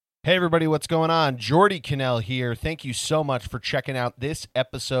Hey everybody, what's going on? Jordy Cannell here. Thank you so much for checking out this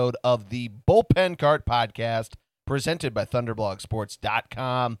episode of the Bullpen Cart Podcast presented by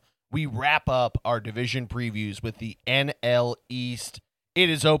ThunderblogSports.com. We wrap up our division previews with the NL East. It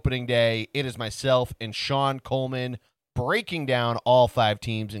is opening day. It is myself and Sean Coleman breaking down all five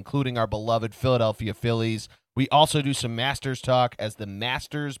teams, including our beloved Philadelphia Phillies. We also do some Masters talk as the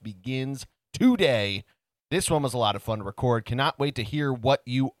Masters begins today. This one was a lot of fun to record. Cannot wait to hear what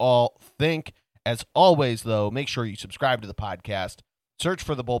you all think. As always, though, make sure you subscribe to the podcast. Search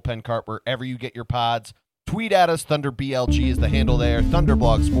for the Bullpen Cart wherever you get your pods. Tweet at us. ThunderBLG is the handle there.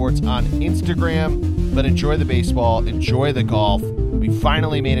 Thunderblog Sports on Instagram. But enjoy the baseball. Enjoy the golf. We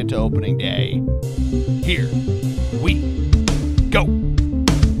finally made it to opening day. Here we go.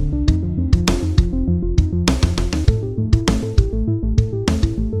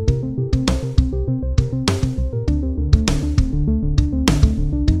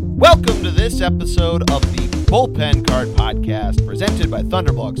 Welcome to this episode of the Bullpen Cart Podcast presented by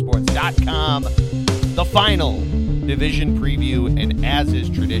ThunderblogSports.com. The final division preview, and as is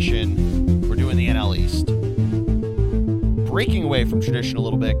tradition, we're doing the NL East. Breaking away from tradition a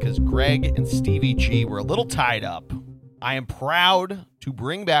little bit because Greg and Stevie G were a little tied up. I am proud to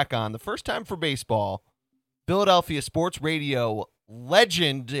bring back on, the first time for baseball, Philadelphia Sports Radio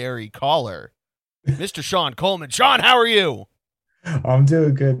legendary caller, Mr. Sean Coleman. Sean, how are you? I'm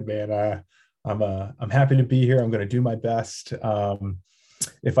doing good, man. I'm happy to be here. I'm going to do my best.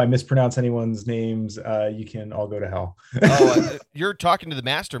 If I mispronounce anyone's names, you can all go to hell. You're talking to the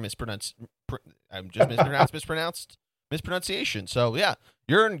master mispronunciation. So yeah,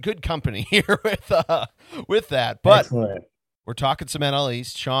 you're in good company here with that. But excellent. We're talking some NL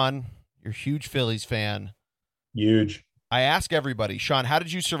East. Sean, you're a huge Phillies fan. Huge. I ask everybody, Sean, how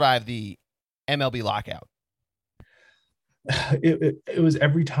did you survive the MLB lockout? It was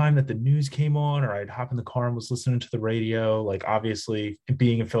every time that the news came on, or I'd hop in the car and was listening to the radio. Like, obviously,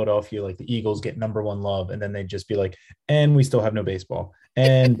 being in Philadelphia, like the Eagles get number one love, and then they'd just be like, and we still have no baseball,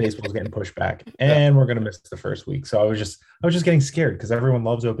 and baseball's getting pushed back, and we're gonna miss the first week. So I was just getting scared because everyone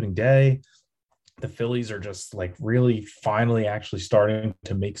loves opening day. The Phillies are just like really finally actually starting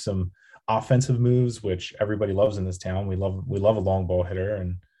to make some offensive moves, which everybody loves in this town. We love a long ball hitter,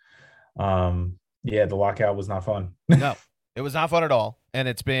 and yeah, the lockout was not fun. No. It was not fun at all, and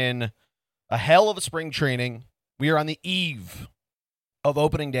it's been a hell of a spring training. We are on the eve of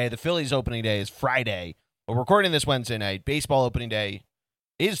opening day. The Phillies opening day is Friday. We're recording this Wednesday night. Baseball opening day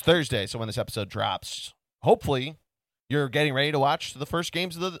is Thursday, so when this episode drops, hopefully you're getting ready to watch the first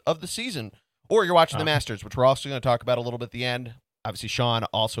games of the season, or you're watching the Masters, which we're also going to talk about a little bit at the end. Obviously, Sean,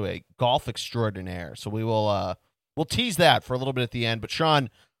 also a golf extraordinaire, so we'll tease that for a little bit at the end. But Sean,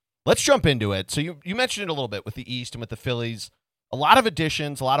 let's jump into it. So you mentioned it a little bit with the East and with the Phillies. A lot of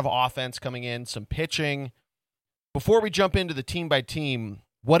additions, a lot of offense coming in, some pitching. Before we jump into the team by team,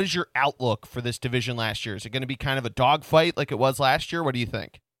 what is your outlook for this division last year? Is it going to be kind of a dogfight like it was last year? What do you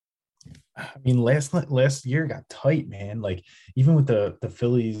think? I mean, last year got tight, man. Like, even with the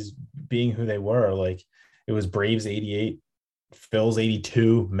Phillies being who they were, like, it was Braves 88, Phil's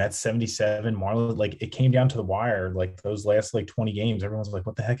 82, Mets 77, Marlins. Like, it came down to the wire. Like, those last like 20 games, everyone's like,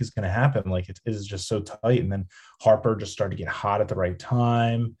 what the heck is going to happen? Like, it is just so tight. And then Harper just started to get hot at the right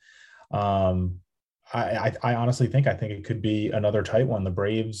time. I honestly think it could be another tight one. The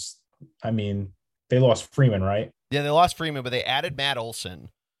Braves, I mean, they lost Freeman, right? Yeah, they lost Freeman, but they added Matt Olson.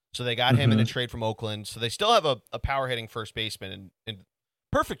 So they got him in a trade from Oakland. So they still have a power hitting first baseman. And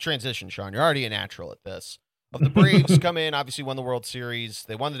perfect transition, Sean. You're already a natural at this. Of the Braves come in, obviously won the World Series.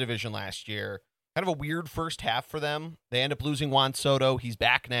 They won the division last year. Kind of a weird first half for them. They end up losing Juan Soto. He's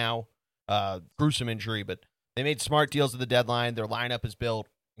back now. Gruesome injury, but they made smart deals at the deadline. Their lineup is built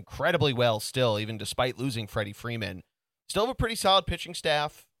incredibly well still, even despite losing Freddie Freeman. Still have a pretty solid pitching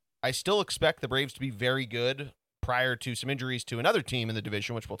staff. I still expect the Braves to be very good prior to some injuries to another team in the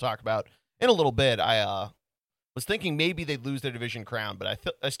division, which we'll talk about in a little bit. I was thinking maybe they'd lose their division crown, but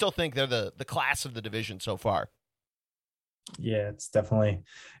I still think they're the class of the division so far. Yeah, they're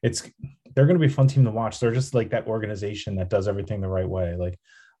going to be a fun team to watch. They're just like that organization that does everything the right way. Like,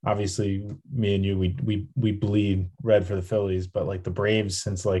 obviously, me and you, we bleed red for the Phillies, but like the Braves,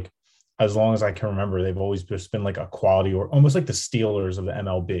 since like as long as I can remember, they've always just been like a quality, or almost like the Steelers of the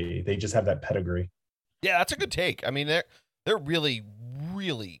MLB. They just have that pedigree. Yeah, that's a good take. I mean, they're really,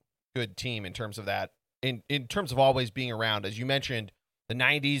 really good team in terms of that. In terms of always being around, as you mentioned, the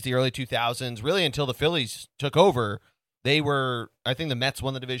 90s, the early 2000s, really until the Phillies took over, they were, I think the Mets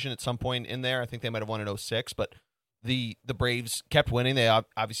won the division at some point in there. I think they might have won in 06, but the Braves kept winning. They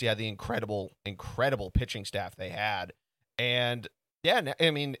obviously had the incredible pitching staff they had. And Yeah, I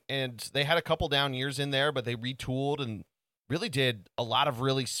mean, and they had a couple down years in there, but they retooled and really did a lot of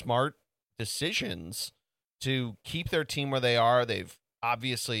really smart decisions to keep their team where they are. They've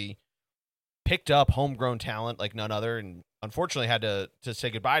obviously picked up homegrown talent like none other, and unfortunately had to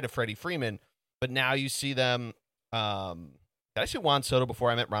say goodbye to Freddie Freeman. But now you see them. Did I say Juan Soto before?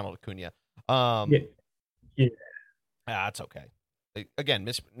 I meant Ronald Acuna. Yeah, yeah. That's okay. Again,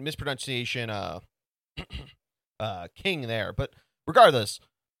 mispronunciation. King there, but regardless,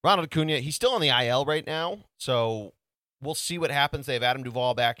 Ronald Acuna, he's still on the IL right now, so we'll see what happens. They have Adam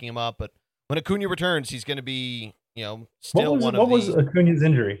Duvall backing him up, but when Acuna returns, he's going to be, still what was Acuna's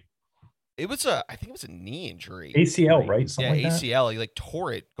injury? It was I think it was a knee injury. ACL, right? Something yeah, like ACL. He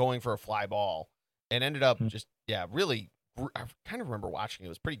tore it going for a fly ball, and ended up that? really. I kind of remember watching it. It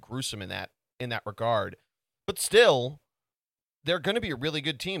was pretty gruesome in that regard, but still, they're going to be a really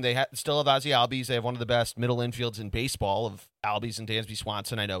good team. They still have Ozzie Albies. They have one of the best middle infields in baseball of Albies and Dansby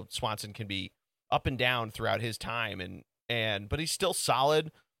Swanson. I know Swanson can be up and down throughout his time, but he's still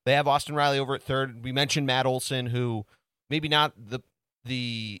solid. They have Austin Riley over at third. We mentioned Matt Olson, who maybe not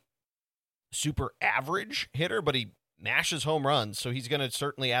the super average hitter, but he mashes home runs, so he's going to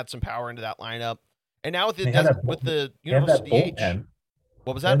certainly add some power into that lineup. And now with the universal DH,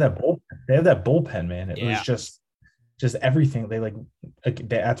 what was that? They have that bullpen, man. It was just everything.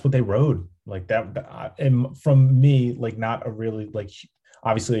 That's what they rode like that. And from me, like not a really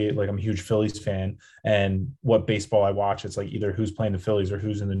obviously like I'm a huge Phillies fan, and what baseball I watch, it's like either who's playing the Phillies or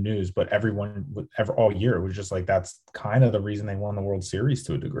who's in the news. But all year it was just like that's kind of the reason they won the World Series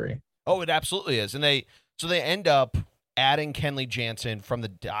to a degree. Oh, it absolutely is. And they end up adding Kenley Jansen from the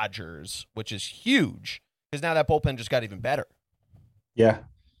Dodgers, which is huge because now that bullpen just got even better. Yeah,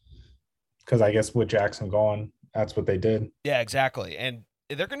 because I guess with Jackson gone, that's what they did. Yeah, exactly. And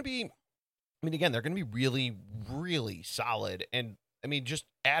they're going to be, they're going to be really, really solid. And just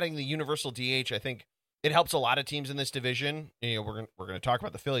adding the universal DH, I think it helps a lot of teams in this division. We're going to talk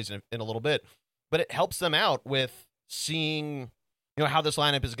about the Phillies in a little bit, but it helps them out with seeing, how this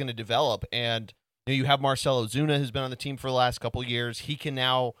lineup is going to develop. And you have Marcell Ozuna, who's been on the team for the last couple of years. He can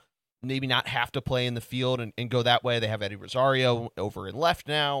now maybe not have to play in the field and go that way. They have Eddie Rosario over in left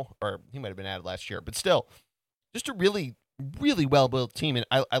now, or he might have been added last year, but still, just a really, really well-built team. And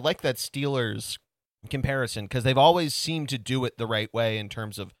I like that Steelers comparison because they've always seemed to do it the right way in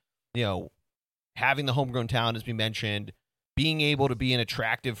terms of, having the homegrown talent, as we mentioned, being able to be an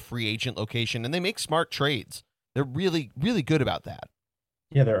attractive free agent location, and they make smart trades. They're really, really good about that.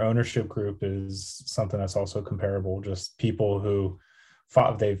 Yeah, their ownership group is something that's also comparable. Just people who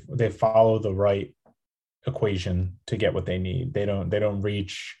they follow the right equation to get what they need. They don't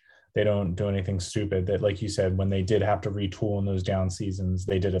reach. They don't do anything stupid. That, like you said, when they did have to retool in those down seasons,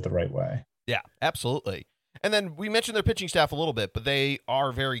 they did it the right way. Yeah, absolutely. And then we mentioned their pitching staff a little bit, but they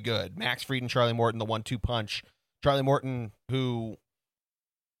are very good. Max Fried and Charlie Morton, the 1-2 punch. Charlie Morton, who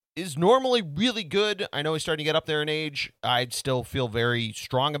is normally really good. I know he's starting to get up there in age. I'd still feel very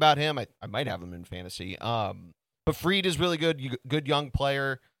strong about him. I might have him in fantasy. But Fried is really good young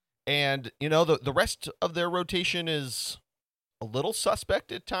player. And, the rest of their rotation is a little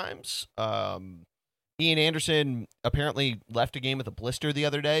suspect at times. Ian Anderson apparently left a game with a blister the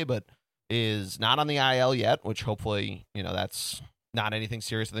other day, but is not on the IL yet, which hopefully, that's not anything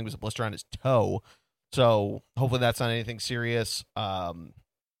serious. I think it was a blister on his toe. So hopefully that's not anything serious.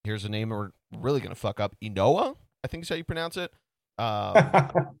 Here's a name we're really going to fuck up. Inoa, I think is how you pronounce it.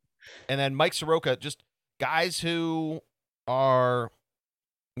 And then Mike Soroka, just guys who are,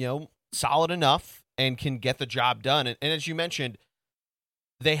 solid enough and can get the job done. And as you mentioned,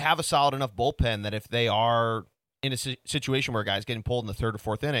 they have a solid enough bullpen that if they are in a situation where a guy's getting pulled in the third or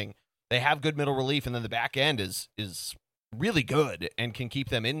fourth inning, they have good middle relief, and then the back end is really good and can keep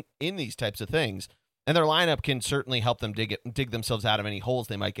them in these types of things. And their lineup can certainly help them dig themselves out of any holes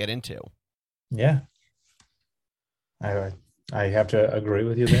they might get into. Yeah. I have to agree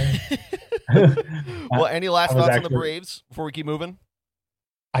with you there. Well, any last thoughts on the Braves before we keep moving?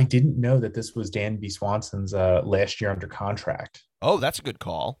 I didn't know that this was Dansby Swanson's last year under contract. Oh, that's a good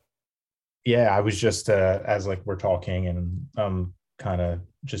call. Yeah, I was just as we're talking and kind of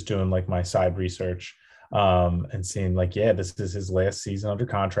just doing my side research and seeing this is his last season under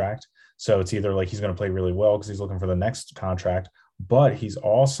contract. So it's either he's going to play really well because he's looking for the next contract, but he's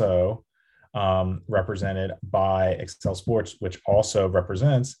also represented by Excel Sports, which also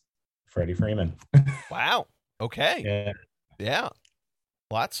represents Freddie Freeman. Wow. Okay. Yeah.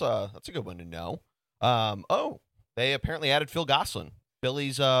 Well, that's a good one to know. They apparently added Phil Gosselin,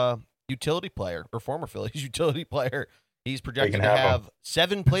 Phillies utility player, or former Phillies utility player. He's projected to have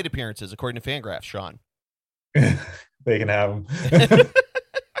 7 plate appearances according to Fangraphs, Sean. They can have them.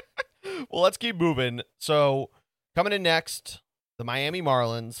 Well, let's keep moving. So, coming in next, the Miami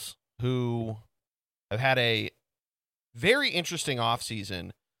Marlins, who have had a very interesting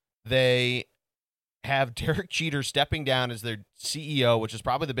offseason. They have Derek Jeter stepping down as their CEO, which is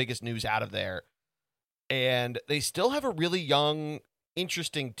probably the biggest news out of there. And they still have a really young,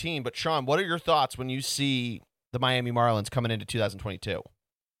 interesting team. But, Sean, what are your thoughts when you see the Miami Marlins coming into 2022?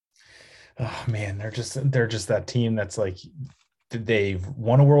 Oh man, they're just that team that's like they've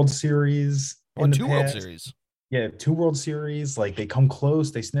won a World Series in Won the two World past. Series. Yeah, two World Series. Like they come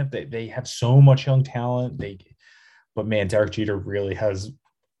close, they sniff. They have so much young talent. But man, Derek Jeter really has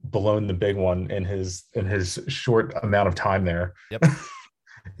blown the big one in his short amount of time there. Yep, He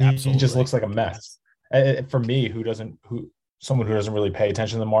just absolutely. looks like a mess. For me, someone who doesn't really pay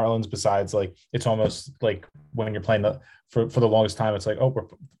attention to the Marlins, besides like it's almost like when you're playing for the longest time, it's like, oh,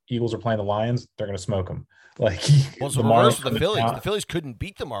 Eagles are playing the Lions, they're gonna smoke them. Like Well, it's the the reverse of Marlins, the Phillies. The Phillies couldn't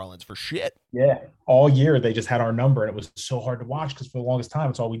beat the Marlins for shit. yeah, all year they just had our number, and it was so hard to watch because for the longest time,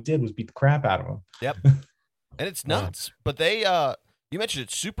 it's all we did was beat the crap out of them. Yep. And it's nuts. But they, you mentioned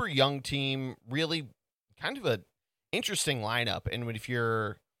it, super young team, really kind of a interesting lineup. And if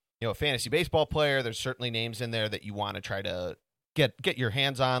you're, a fantasy baseball player, there's certainly names in there that you want to try to get your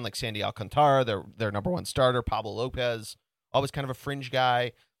hands on, like Sandy Alcantara, their number one starter, Pablo Lopez, always kind of a fringe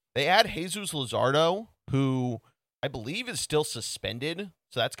guy. They add Jesus Luzardo, who I believe is still suspended.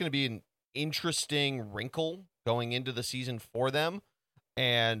 So that's going to be an interesting wrinkle going into the season for them.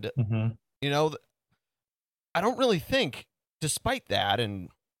 And, you know, I don't really think, despite that and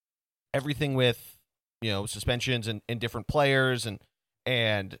everything with, suspensions and different players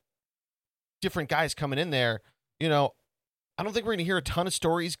and different guys coming in there, I don't think we're going to hear a ton of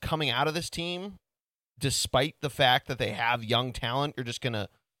stories coming out of this team, despite the fact that they have young talent. You're just going to,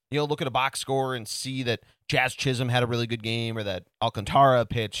 look at a box score and see that Jazz Chisholm had a really good game, or that Alcantara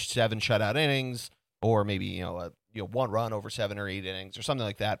pitched 7 shutout innings, or maybe, one run over 7 or 8 innings or something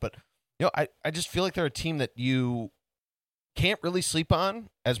like that. But, I just feel like they're a team that you can't really sleep on.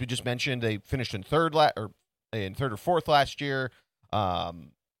 As we just mentioned, they finished in third or fourth last year.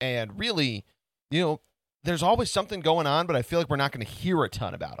 And really, there's always something going on, but I feel like we're not going to hear a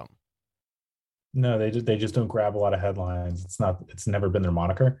ton about them. No, they just don't grab a lot of headlines. It's never been their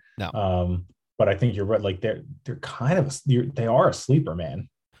moniker. No. But I think you're right. Like they're kind of they are a sleeper, man.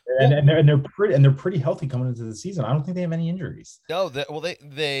 And they're pretty healthy coming into the season. I don't think they have any injuries. No, they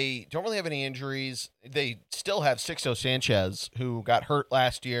don't really have any injuries. They still have Sixto Sanchez, who got hurt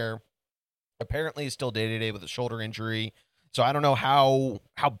last year. Apparently, is still day-to-day with a shoulder injury. So I don't know how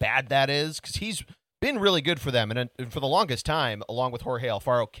bad that is, because he's been really good for them. And for the longest time, along with Jorge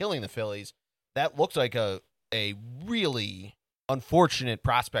Alfaro killing the Phillies, that looks like a really unfortunate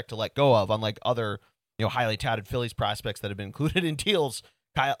prospect to let go of, unlike other highly touted Phillies prospects that have been included in deals.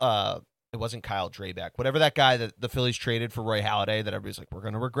 It wasn't Kyle Drabeck, whatever that guy that the Phillies traded for Roy Halladay, that everybody's like, we're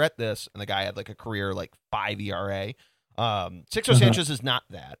going to regret this. And the guy had like a career, like 5 ERA. Sixto Sanchez is not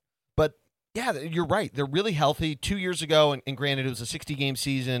that. But yeah, you're right. They're really healthy. 2 years ago, and granted, it was a 60-game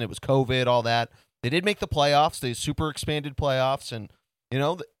season. It was COVID, all that. They did make the playoffs. They super expanded playoffs. And,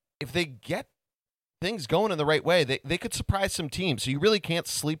 if they get things going in the right way, they could surprise some teams. So you really can't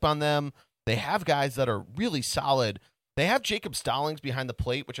sleep on them. They have guys that are really solid. They have Jacob Stallings behind the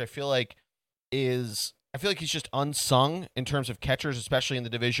plate, which I feel like he's just unsung in terms of catchers, especially in the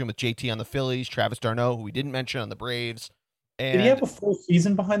division with JT on the Phillies, Travis d'Arnaud, who we didn't mention, on the Braves. And did he have a full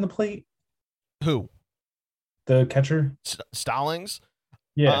season behind the plate? Who? The catcher? Stallings?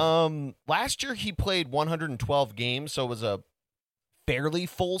 Yeah. Last year he played 112 games, so it was a fairly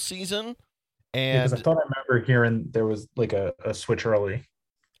full season. And because I thought I remember hearing there was like a switch early.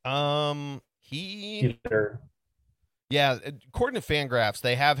 Yeah, according to Fangraphs,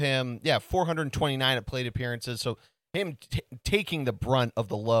 they have him, 429 at plate appearances. So him taking the brunt of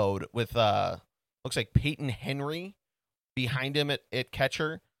the load with, looks like Peyton Henry behind him at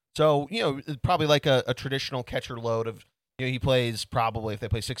catcher. So, probably like a traditional catcher load of, he plays probably, if they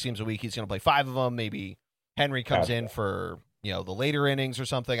play 6 games a week, he's going to play 5 of them. Maybe Henry comes in for, the later innings or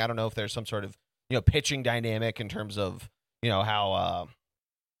something. I don't know if there's some sort of, pitching dynamic in terms of, how,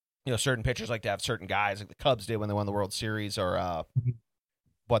 certain pitchers like to have certain guys, like the Cubs did when they won the World Series, or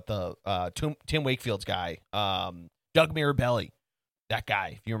what the Tim Wakefield's guy, Doug Mirabelli, that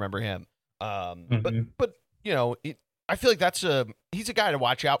guy, if you remember him. But I feel like he's a guy to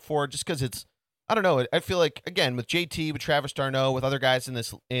watch out for, just because it's, I don't know. I feel like, again, with JT, with Travis d'Arnaud, with other guys in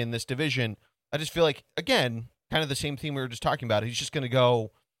this division, I just feel like, again, kind of the same theme we were just talking about. He's just going to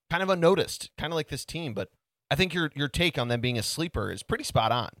go kind of unnoticed, kind of like this team. But I think your take on them being a sleeper is pretty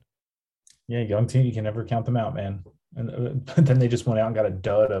spot on. Yeah, young team, you can never count them out, man. And but then they just went out and got a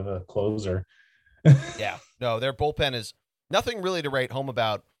dud of a closer. Yeah, no, their bullpen is nothing really to write home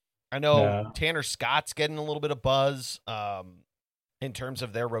about. I know No. Tanner Scott's getting a little bit of buzz in terms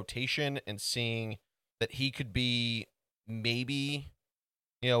of their rotation and seeing that he could be maybe,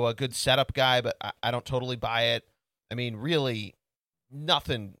 a good setup guy, but I don't totally buy it. I mean, really,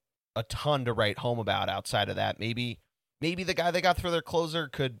 nothing a ton to write home about outside of that. Maybe the guy they got for their closer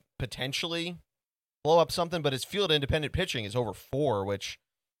could potentially blow up something, but his field independent pitching is over 4, which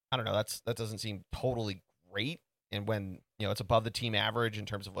I don't know. That doesn't seem totally great. And when it's above the team average in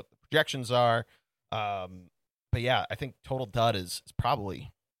terms of what the projections are, but yeah, I think total dud is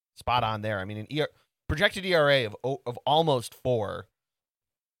probably spot on there. I mean, projected ERA of almost 4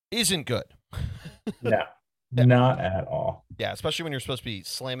 isn't good. No, Yeah, not at all. yeah, especially when you're supposed to be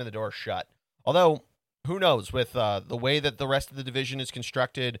slamming the door shut. Although, who knows with the way that the rest of the division is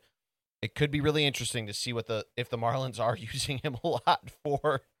constructed, it could be really interesting to see if the Marlins are using him a lot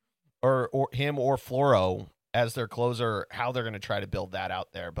for or him or Floro as their closer, how they're going to try to build that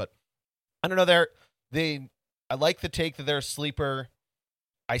out there. But I don't know. I like the take that they're a sleeper.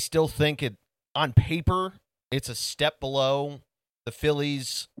 I still think on paper it's a step below the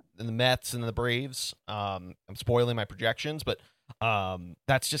Phillies and the Mets and the Braves. I'm spoiling my projections, but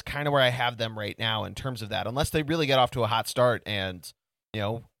that's just kind of where I have them right now in terms of that. Unless they really get off to a hot start and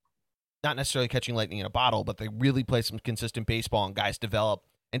not necessarily catching lightning in a bottle, but they really play some consistent baseball and guys develop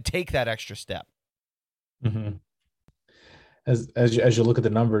and take that extra step. Mm-hmm. As you look at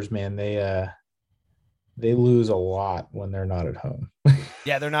the numbers, man, they lose a lot when they're not at home.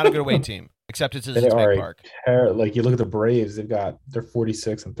 Yeah, they're not a good away team, except it's They Citizens are Bank Park. like you look at the Braves, they're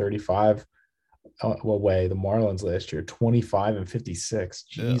 46 and 35 away. The Marlins last year 25 and 56.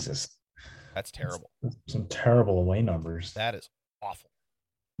 Ugh, Jesus, that's terrible. some terrible away numbers. That is awful.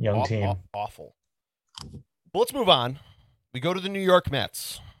 Young team. Awful. But let's move on. We go to the New York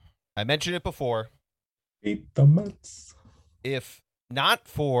Mets. I mentioned it before. Beat the Mets. If not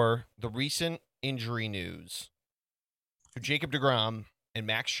for the recent injury news to Jacob deGrom and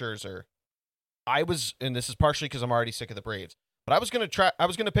Max Scherzer, and this is partially because I'm already sick of the Braves, but I was going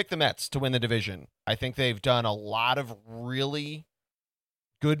to pick the Mets to win the division. I think they've done a lot of really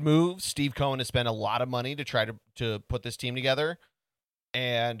good moves. Steve Cohen has spent a lot of money to try to put this team together.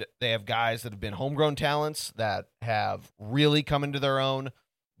 And they have guys that have been homegrown talents that have really come into their own,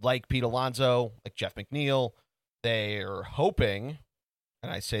 like Pete Alonso, like Jeff McNeil. They're hoping, and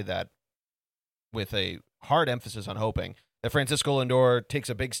I say that with a hard emphasis on hoping, that Francisco Lindor takes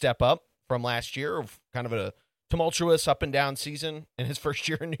a big step up from last year of kind of a tumultuous up and down season in his first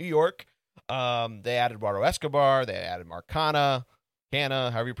year in New York. They added Eduardo Escobar. They added Mark Canha,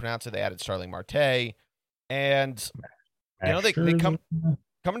 however you pronounce it. They added Starling Marte. And they come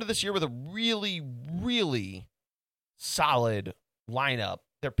into this year with a really, really solid lineup.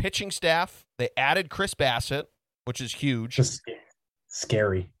 Their pitching staff, they added Chris Bassett, which is huge. Just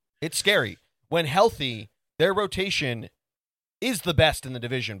scary. It's scary. When healthy, their rotation is the best in the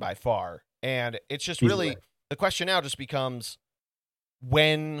division by far. And it's just really, the question now just becomes,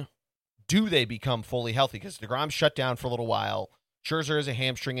 when do they become fully healthy? Because DeGrom's shut down for a little while. Scherzer has a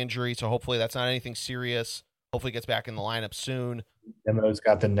hamstring injury, so hopefully that's not anything serious. Hopefully gets back in the lineup soon. Demo's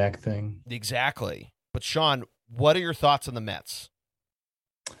got the neck thing. Exactly. But Sean, what are your thoughts on the Mets?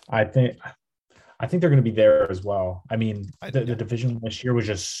 I think they're going to be there as well. I mean, the division this year was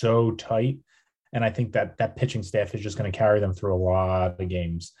just so tight, and I think that pitching staff is just going to carry them through a lot of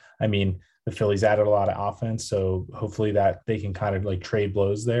games. I mean, the Phillies added a lot of offense, so hopefully that they can kind of like trade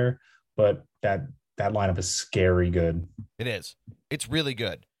blows there. But that lineup is scary good. It is. It's really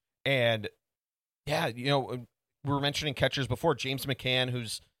good. And yeah, we were mentioning catchers before. James McCann,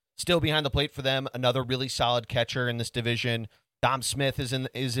 who's still behind the plate for them, another really solid catcher in this division. Dom Smith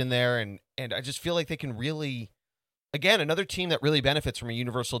is in there, and I just feel like they can really, again, another team that really benefits from a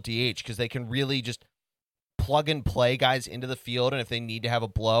universal DH because they can really just plug and play guys into the field, and if they need to have a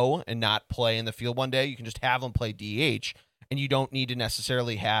blow and not play in the field one day, you can just have them play DH, and you don't need to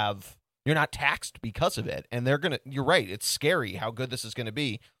necessarily you're not taxed because of it. And you're right, it's scary how good this is going to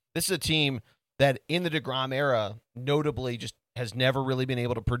be. This is a team that in the DeGrom era, notably just has never really been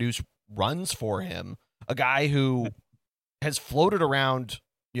able to produce runs for him. A guy who has floated around,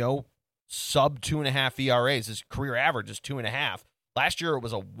 sub 2.5 ERAs. His career average is 2.5. Last year it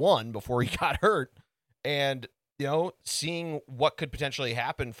was a 1 before he got hurt. And, seeing what could potentially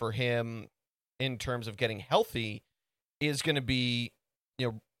happen for him in terms of getting healthy is going to be,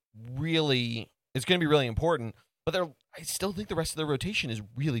 really important. But I still think the rest of the rotation is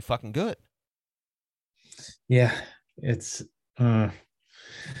really fucking good. Yeah, it's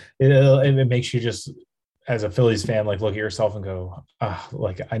it makes you just, as a Phillies fan, like look at yourself and go,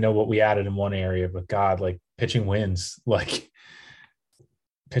 like I know what we added in one area, but God, like pitching wins, like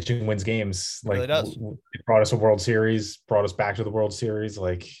pitching wins games. It really Like does. it brought us a World Series, brought us back to the World Series.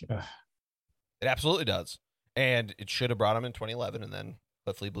 Like, It absolutely does. And it should have brought him in 2011 and then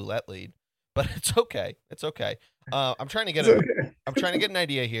Cliff Lee blew that lead. But it's okay. It's okay. I'm trying to get I'm trying to get an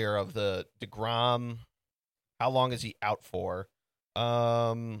idea here of the DeGrom. How long is he out for?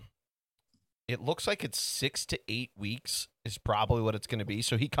 It looks like it's 6 to 8 weeks is probably what it's going to be.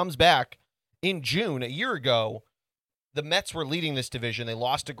 So he comes back in June. A year ago, the Mets were leading this division. They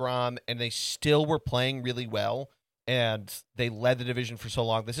lost DeGrom, and they still were playing really well. And they led the division for so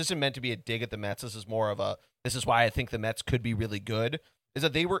long. This isn't meant to be a dig at the Mets. This is more of a, this is why I think the Mets could be really good, is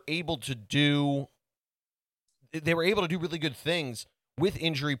that they were able to do really good things with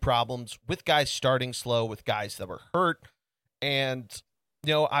injury problems, with guys starting slow, with guys that were hurt. And,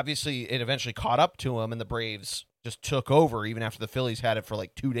 obviously it eventually caught up to him, and the Braves just took over even after the Phillies had it for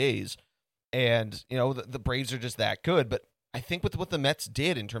like 2 days. And, the Braves are just that good. But I think with what the Mets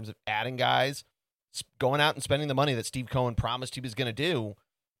did in terms of adding guys, going out and spending the money that Steve Cohen promised he was going to do,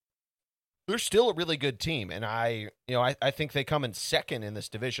 they're still a really good team. And I think they come in second in this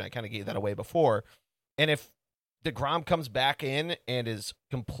division. I kind of gave that away before. And if DeGrom comes back in and is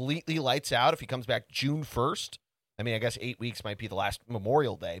completely lights out, if he comes back June 1st, I mean, I guess 8 weeks might be the last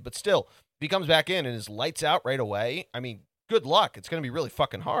Memorial Day, but still, if he comes back in and is lights out right away, I mean, good luck. It's going to be really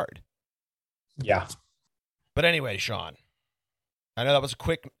fucking hard. Yeah. But anyway, Sean, I know that was a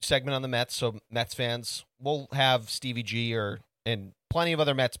quick segment on the Mets, so Mets fans, we'll have Stevie G and plenty of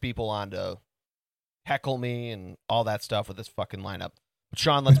other Mets people on to heckle me and all that stuff with this fucking lineup. But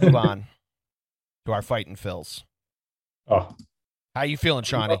Sean, let's move on to our fighting Phils. Oh, how you feeling,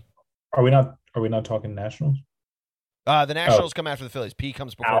 Shawnee? Are we not talking Nationals? The Nationals come after the Phillies. P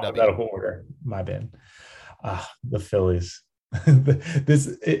comes before W. Alphabetical order. My bad. The Phillies. I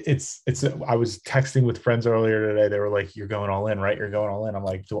was texting with friends earlier today. They were like, "You're going all in, right? You're going all in." I'm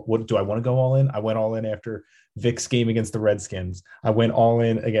like, do I want to go all in? I went all in after Vic's game against the Redskins. I went all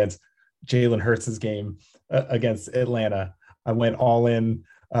in against Jalen Hurts' game against Atlanta. I went all in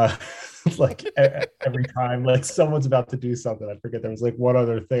like every time like someone's about to do something. I forget, there was like one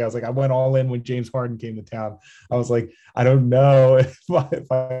other thing. I was like, I went all in when James Harden came to town. I was like, I don't know if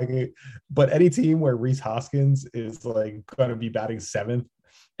I but any team where Reese Hoskins is like going to be batting seventh,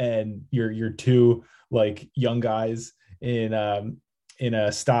 and your two like young guys in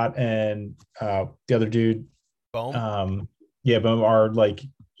a Stott and the other dude, Bohm. Bohm, are like,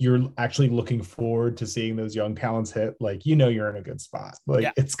 you're actually looking forward to seeing those young talents hit, like, you're in a good spot. Like,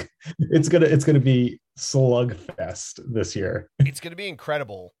 yeah. It's gonna be slugfest this year. It's gonna be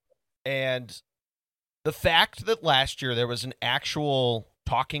incredible. And the fact that last year there was an actual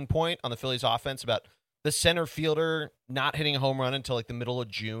talking point on the Phillies offense about the center fielder not hitting a home run until like the middle of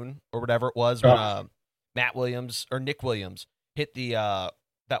June or whatever it was, when Matt Williams or Nick Williams hit the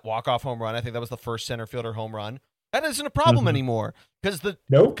that walk-off home run. I think that was the first center fielder home run. That isn't a problem anymore,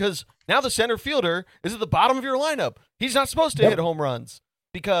 because now the center fielder is at the bottom of your lineup. He's not supposed to hit home runs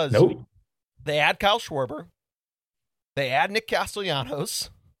because they add Kyle Schwarber, they add Nick Castellanos,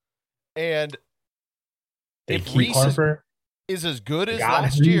 and if Reese is as good as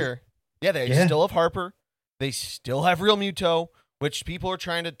last year, they still have Harper. They still have Real Muto, which people are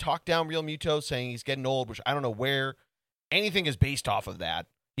trying to talk down Real Muto, saying he's getting old, which I don't know where anything is based off of that.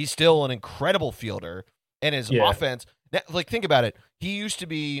 He's still an incredible fielder. And his offense, like, think about it. He used to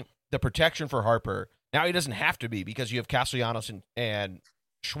be the protection for Harper. Now he doesn't have to be, because you have Castellanos and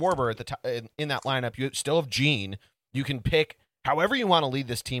Schwarber at the in that lineup. You still have Gene. You can pick however you want to lead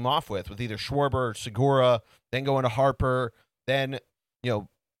this team off with either Schwarber or Segura, then go into Harper, then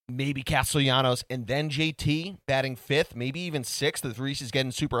maybe Castellanos, and then JT batting fifth, maybe even sixth. If Reese is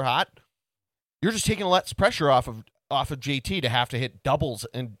getting super hot, you're just taking less pressure off of JT to have to hit doubles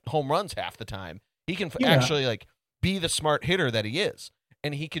and home runs half the time. He can actually like be the smart hitter that he is,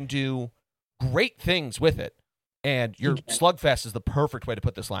 and he can do great things with it. And your slugfest is the perfect way to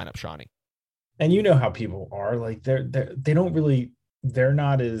put this lineup, Shawnee. And you know how people are, like they're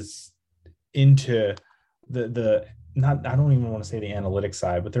not as into the not, I don't even want to say the analytic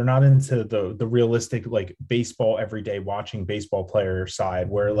side, but they're not into the realistic, like, baseball everyday watching baseball player side,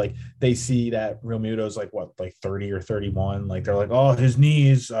 where like they see that Real Muto's like 30 or 31, like they're like, oh, his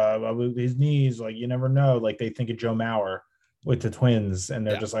knees, like, you never know. Like, they think of Joe Mauer with the Twins, and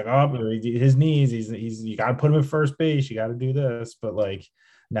they're just like, oh, his knees, he's you got to put him at first base, you got to do this. But like,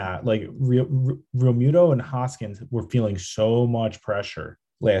 nah, like Real Muto and Hoskins were feeling so much pressure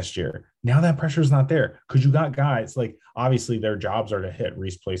last year. Now that pressure is not there because you got guys like obviously their jobs are to hit.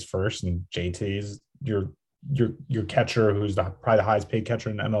 Reese plays first, and JT's your catcher who's probably the highest paid catcher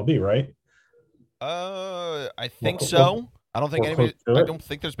in the MLB, right? I think so. I don't think Close to I it. don't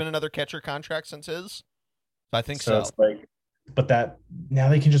think there's been another catcher contract since his. So I think So so. it's like, but that now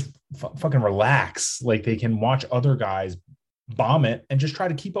they can just fucking relax. Like they can watch other guys bomb it and just try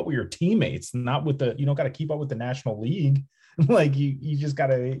to keep up with your teammates, not with the, you don't got to keep up with the National League. Like you just got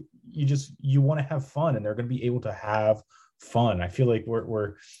to, you want to have fun and they're going to be able to have fun. I feel like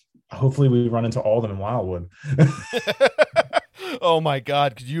we're hopefully we run into all of them in Wildwood. Oh my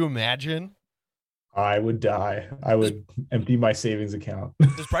God. Could you imagine? I would die. I would empty my savings account.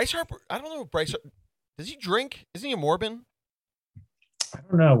 Does Bryce Harper, I don't know if Bryce, does he drink? Isn't he a Morbin? I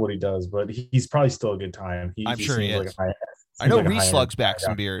don't know what he does, but he's probably still a good time. I'm sure he is. Like I know like Reese slugs back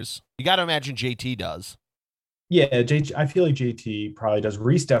some beers. You got to imagine JT does. Yeah, I feel like JT probably does.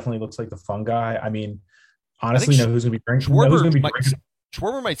 Reese definitely looks like the fun guy. I mean, honestly, know who's going to be drinking?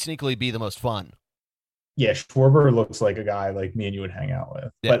 Schwarber might sneakily be the most fun. Yeah, Schwarber looks like a guy like me and you would hang out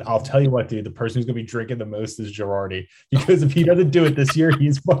with. Yeah. But I'll tell you what, dude, the person who's going to be drinking the most is Girardi. Because if he doesn't do it this year,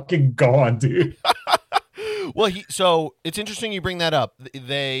 he's fucking gone, dude. Well, so it's interesting you bring that up.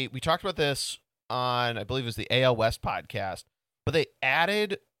 We talked about this on, I believe it was the AL West podcast, but they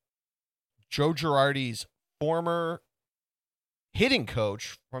added Joe Girardi's former hitting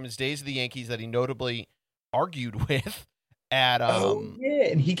coach from his days of the Yankees that he notably argued with at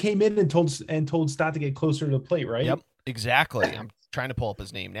and he came in and told Stott to get closer to the plate, right? Yep, exactly. I'm trying to pull up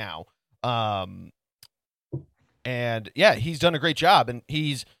his name now. And yeah, he's done a great job, and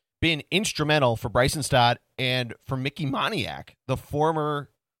he's been instrumental for Bryson Stott and for Mickey Moniak, the former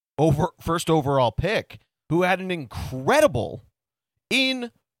first overall pick, who had an incredible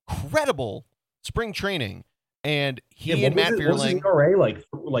spring training. And he and Matt Vierling, ERA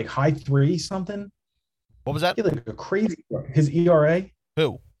like high 3 something. What was that? Like a crazy his ERA.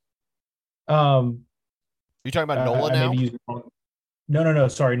 Who? You talking about Nola now? No.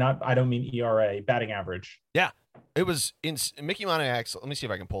 Sorry, not. I don't mean ERA. Batting average. Yeah, it was in Mickey Moniak's. Let me see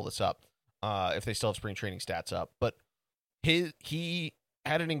if I can pull this up. If they still have spring training stats up, but he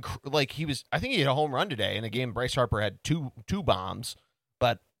had an I think he hit a home run today in a game. Bryce Harper had two bombs,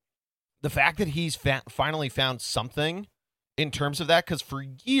 but the fact that he's finally found something in terms of that, because for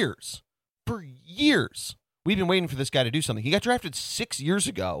years, we've been waiting for this guy to do something. He got drafted 6 years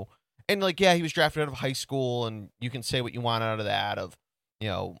ago, and he was drafted out of high school, and you can say what you want out of that, of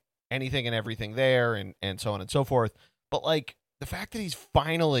anything and everything there, and so on and so forth. But the fact that he's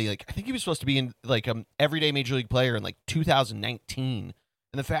finally I think he was supposed to be in everyday major league player in 2019,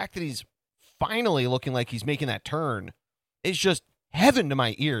 and the fact that he's finally looking like he's making that turn is just heaven to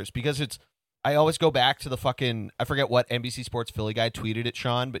my ears, because I always go back to the I forget what NBC Sports Philly guy tweeted it,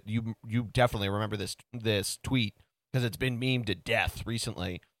 Sean, but you definitely remember this tweet because it's been memed to death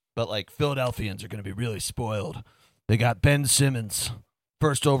recently. But Philadelphians are going to be really spoiled. They got Ben Simmons,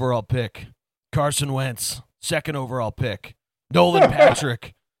 first overall pick, Carson Wentz, second overall pick, Nolan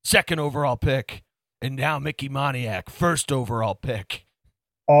Patrick, second overall pick, and now Mickey Moniak, first overall pick.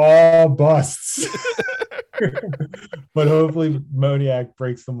 All busts. But hopefully Moniak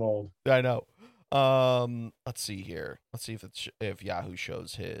breaks the mold. I know. Let's see here. Let's see if Yahoo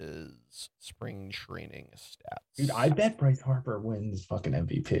shows his spring training stats. Dude, I bet Bryce Harper wins fucking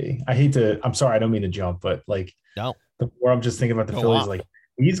MVP. I'm sorry, I don't mean to jump, but no. The more I'm just thinking about the Phillies,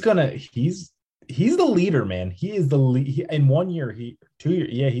 he's the leader, man. He is the lead. In 1 year, 2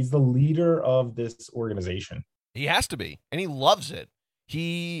 years, he's the leader of this organization. He has to be, and he loves it.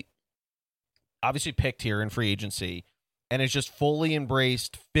 He obviously picked here in free agency and has just fully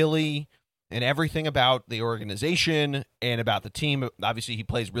embraced Philly and everything about the organization and about the team. Obviously, he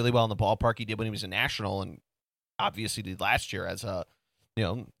plays really well in the ballpark. He did when he was a National, and obviously did last year as the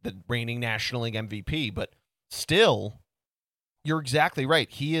reigning National League MVP. But still, you're exactly right.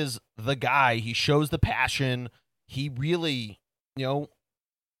 He is the guy. He shows the passion. He really,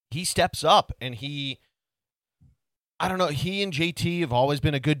 he steps up, and I don't know, he and JT have always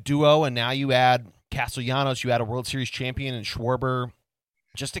been a good duo, and now you add Castellanos, you add a World Series champion in Schwarber,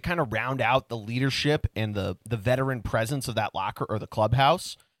 just to kind of round out the leadership and the veteran presence of that locker or the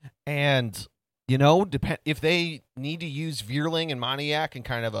clubhouse. And, if they need to use Vierling and Moniak in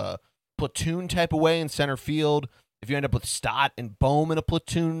kind of a platoon type of way in center field, if you end up with Stott and Bohm in a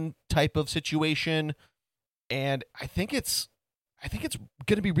platoon type of situation, and I think it's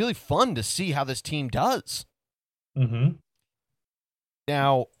going to be really fun to see how this team does. Mm-hmm.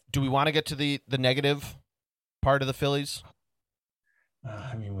 Now, do we want to get to the negative part of the Phillies?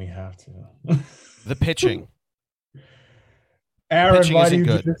 I mean, we have to. The pitching. Aaron, pitching why do isn't you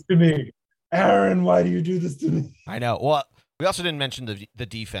good. do this to me? Aaron, why do you do this to me? I know. Well, we also didn't mention the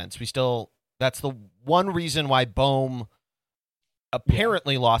defense. That's the one reason why Bohm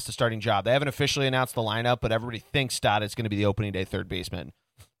apparently lost the starting job. They haven't officially announced the lineup, but everybody thinks Stott is going to be the opening day third baseman.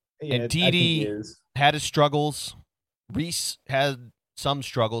 Yeah, And I think he Didi is. had his struggles. Reese had some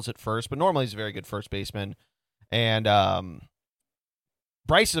struggles at first, but normally he's a very good first baseman. And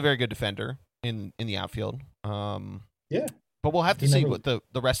Bryce is a very good defender in the outfield. Yeah, but we'll have to see what the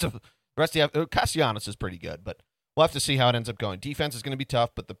rest of the Castellanos is pretty good, but we'll have to see how it ends up going. Defense is going to be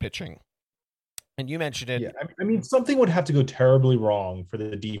tough, but the pitching. And you mentioned it. Yeah, I mean, something would have to go terribly wrong for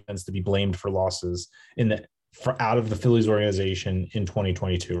the defense to be blamed for losses out of the Phillies organization in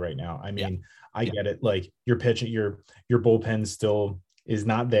 2022 right now. I mean, I get it. Like your pitching, your bullpen still is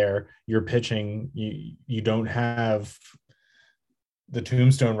not there. Your pitching, you don't have the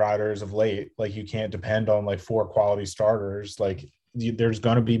tombstone riders of late. Like you can't depend on like 4 quality starters. Like there's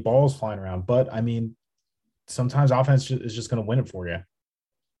going to be balls flying around. But I mean, sometimes offense is just going to win it for you.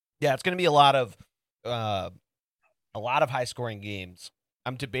 Yeah, it's going to be a lot of high scoring games.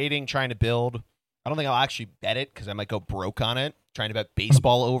 I'm debating trying to build. I don't think I'll actually bet it because I might go broke on it. Trying to bet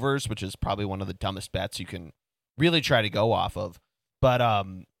baseball overs, which is probably one of the dumbest bets you can really try to go off of. But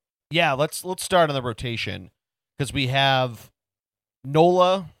yeah, let's start on the rotation because we have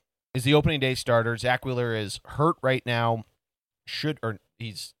Nola is the opening day starter. Zach Wheeler is hurt right now.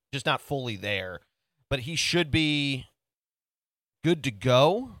 He's just not fully there, but he should be good to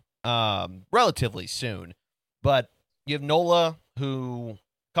go relatively soon. But you have Nola, who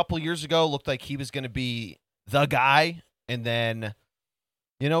a couple years ago looked like he was going to be the guy, and then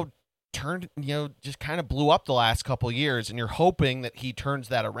just kind of blew up the last couple years, and you're hoping that he turns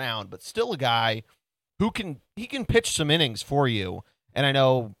that around. But still a guy who can pitch some innings for you. And I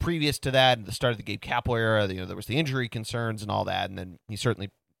know previous to that, at the start of the Gabe Kapler era, there was the injury concerns and all that, and then he certainly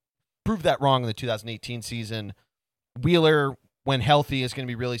proved that wrong in the 2018 season. Wheeler, when healthy, is going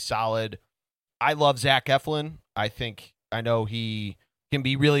to be really solid. I love Zach Eflin. I know he can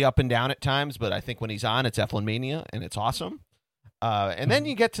be really up and down at times, but I think when he's on, it's Eflin mania, and it's awesome. And then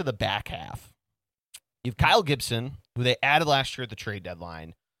you get to the back half. You have Kyle Gibson, who they added last year at the trade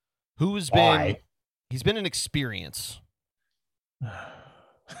deadline, he's been an experience.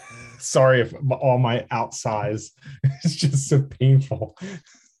 Sorry if all my outsize is just so painful.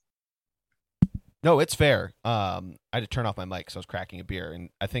 No, it's fair. I had to turn off my mic because I was cracking a beer, and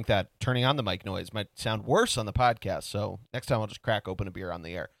I think that turning on the mic noise might sound worse on the podcast. So next time I'll just crack open a beer on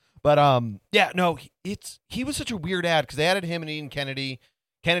the air. But he was such a weird ad because they added him and Ian Kennedy.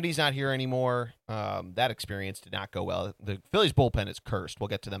 Kennedy's not here anymore. That experience did not go well. The Phillies bullpen is cursed. We'll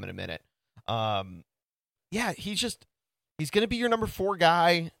get to them in a minute. He's going to be your number 4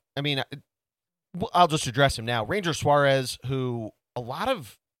 guy. I mean, I'll just address him now. Ranger Suarez, who a lot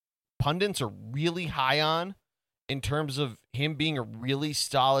of pundits are really high on in terms of him being a really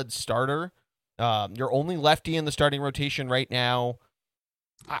solid starter. You're only lefty in the starting rotation right now.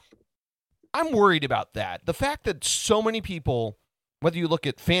 I'm worried about that. The fact that so many people, whether you look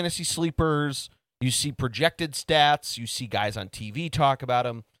at fantasy sleepers, you see projected stats, you see guys on TV talk about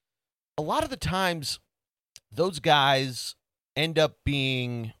him, a lot of the times those guys end up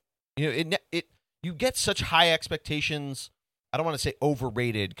being, you get such high expectations. I don't want to say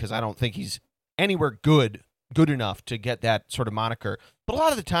overrated because I don't think he's anywhere good enough to get that sort of moniker. But a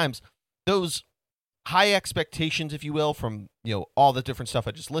lot of the times, those high expectations, if you will, from all the different stuff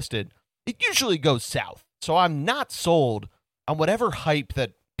I just listed, it usually goes south. So I'm not sold on whatever hype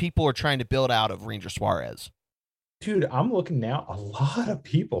that people are trying to build out of Ranger Suarez. Dude, I'm looking now. A lot of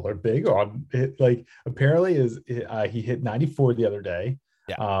people are big on it. Like, apparently, he hit 94 the other day.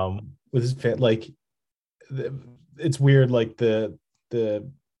 Yeah. With his fit, like, it's weird. Like the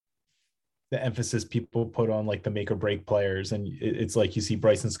emphasis people put on like the make or break players, and it's like you see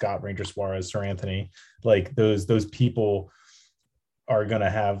Bryson Scott, Ranger Suarez, Sir Anthony, like those people are gonna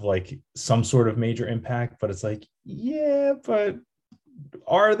have like some sort of major impact. But it's like, yeah, but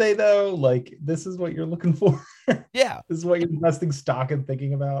are they though? Like, this is what you're looking for. Yeah. This is what you're investing stock in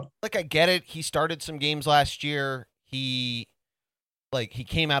thinking about. Like, I get it. He started some games last year. He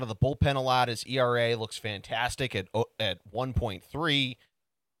came out of the bullpen a lot. His ERA looks fantastic at 1.3.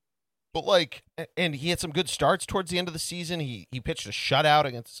 But and he had some good starts towards the end of the season. He pitched a shutout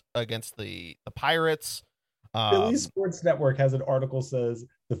against the Pirates. Phillies Sports Network has an article says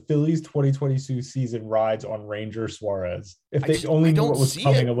the Phillies 2022 season rides on Ranger Suarez. If they only knew what was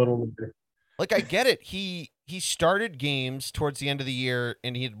coming a little later. Like, I get it. He started games towards the end of the year,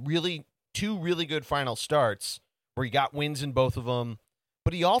 and he had two really good final starts where he got wins in both of them.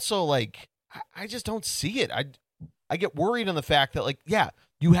 But he also, I just don't see it. I get worried on the fact that, like, yeah,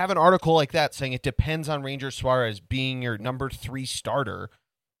 you have an article like that saying it depends on Ranger Suarez being your number 3 starter.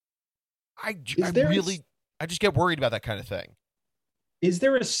 I just get worried about that kind of thing. Is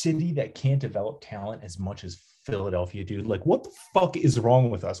there a city that can't develop talent as much as Philadelphia, dude? Like, what the fuck is wrong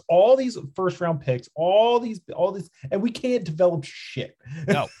with us? All these first round picks, all these, and we can't develop shit.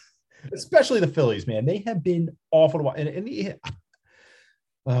 No. Especially the Phillies, man. They have been awful to watch.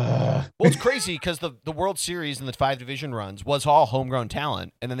 Well, it's crazy because the World Series and the 5 division runs was all homegrown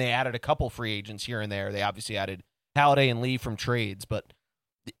talent, and then they added a couple free agents here and there. They obviously added Halladay and Lee from trades, but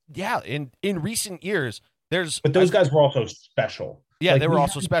yeah, in recent years, but those guys were also special. Yeah, like, they were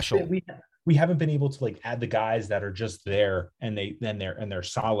also special. We haven't been able to like add the guys that are just there and they're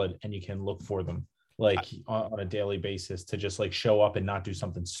solid and you can look for them like on a daily basis to just like show up and not do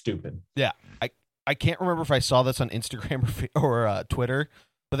something stupid. Yeah, I can't remember if I saw this on Instagram or Twitter,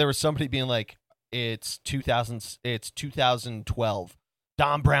 but there was somebody being like, it's 2012.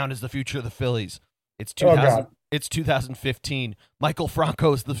 Dom Brown is the future of the Phillies. It's 2015. Michael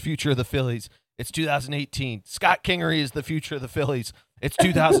Franco is the future of the Phillies. It's 2018. Scott Kingery is the future of the Phillies. It's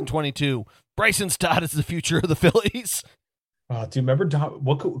 2022. Bryson Stott is the future of the Phillies. Do you remember Dom?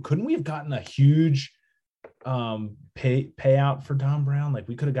 Couldn't we have gotten a huge payout for Dom Brown? Like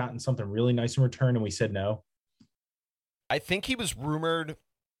we could have gotten something really nice in return, and we said no. I think he was rumored.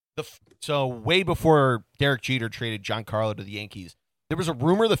 So way before Derek Jeter traded Giancarlo to the Yankees, there was a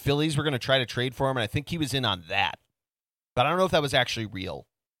rumor the Phillies were going to try to trade for him, and I think he was in on that. But I don't know if that was actually real.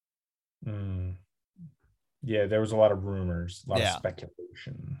 Yeah, there was a lot of rumors, a lot of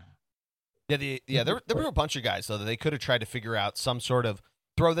speculation. Yeah, there were a bunch of guys, though, that they could have tried to figure out some sort of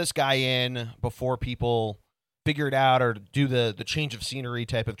throw this guy in before people figure it out or do the change of scenery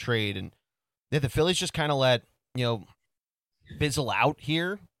type of trade. And the Phillies just kind of let, fizzle out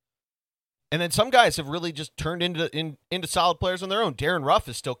here. And then some guys have really just turned into solid players on their own. Darren Ruff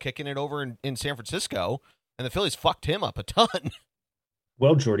is still kicking it over in San Francisco, and the Phillies fucked him up a ton.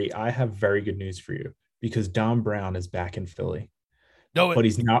 Well, Jordy, I have very good news for you because Dom Brown is back in Philly. No, but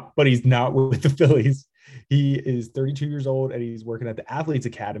he's not with the Phillies. He is 32 years old and he's working at the Athletes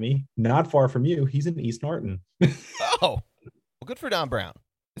Academy, not far from you. He's in East Norton. Oh, well, good for Dom Brown.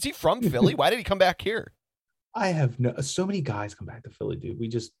 Is he from Philly? Why did he come back here? I have so many guys come back to Philly, dude.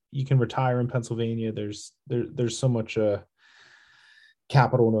 You can retire in Pennsylvania. There's so much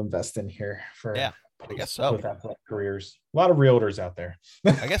capital to invest in here for I guess so. Careers. A lot of realtors out there.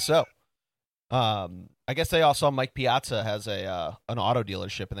 I guess so. I guess they also Mike Piazza has an auto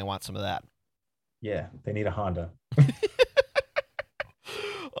dealership and they want some of that. Yeah, they need a Honda.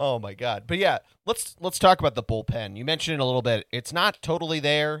 Oh my God. But yeah, let's talk about the bullpen. You mentioned it a little bit. It's not totally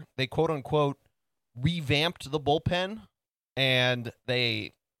there. They quote unquote revamped the bullpen and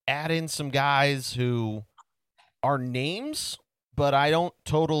they add in some guys who are names, but I don't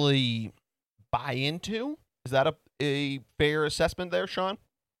totally buy into. Is that a fair assessment there, Sean?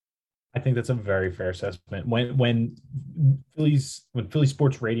 I think that's a very fair assessment. When Philly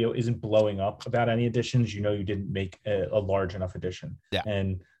sports radio isn't blowing up about any additions, you didn't make a large enough addition. Yeah.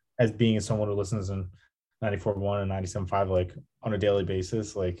 And as being someone who listens in 94.1 and 97.5 like on a daily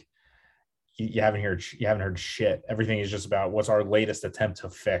basis, like you haven't heard shit. Everything is just about what's our latest attempt to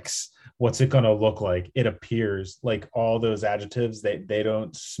fix. What's it going to look like? It appears like all those adjectives, they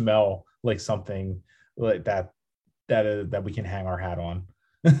don't smell like something like that we can hang our hat on.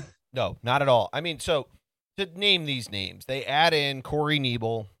 No, not at all. I mean, so to name these names, they add in Corey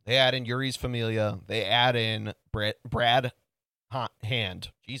Nebel, they add in Yuri's Familia, they add in Brad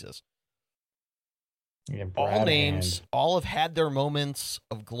Hand. Jesus. Yeah, all names, Hand. All have had their moments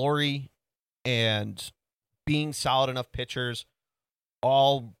of glory and being solid enough pitchers.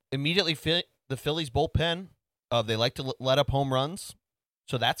 All immediately fit the Phillies bullpen. They like to let up home runs,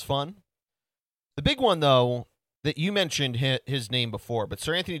 so that's fun. The big one, though, that you mentioned his name before, but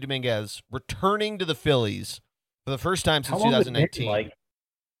Sir Anthony Dominguez returning to the Phillies for the first time since 2019.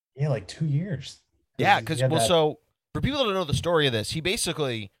 Like 2 years. Yeah, because so for people that don't know the story of this, he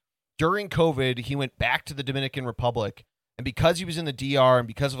basically during COVID he went back to the Dominican Republic, and because he was in the DR and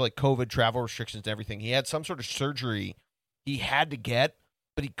because of like COVID travel restrictions and everything, he had some sort of surgery he had to get,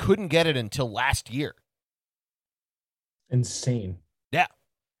 but he couldn't get it until last year. Insane. Yeah,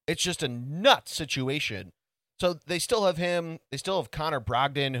 it's just a nuts situation. So they still have him. They still have Connor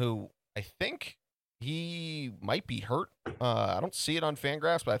Brogdon, who I think he might be hurt. I don't see it on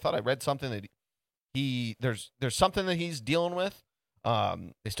Fangraphs, but I thought I read something that there's something that he's dealing with.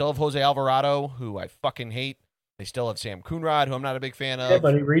 They still have Jose Alvarado, who I fucking hate. They still have Sam Coonrod, who I'm not a big fan of. Yeah,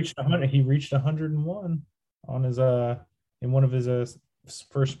 but he reached 100. He reached 101 on his in one of his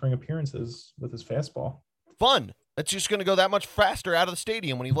first spring appearances with his fastball. Fun. It's just going to go that much faster out of the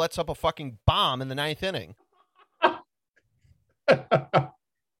stadium when he lets up a fucking bomb in the 9th inning.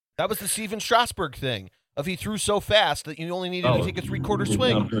 That was the Steven Strasburg thing. If he threw so fast that you only needed to take a 3/4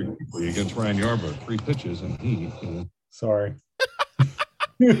 swing. Against Ryan Yarbrough, 3 pitches, and he. Sorry.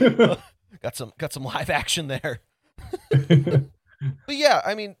 Got some live action there. But yeah,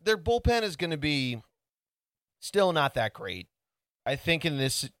 I mean, their bullpen is going to be still not that great. I think in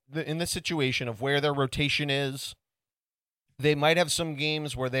this situation of where their rotation is, they might have some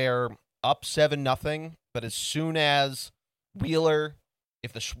games where they're up 7-0, but as soon as Wheeler,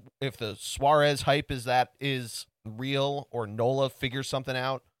 if the Suarez hype is real, or Nola figures something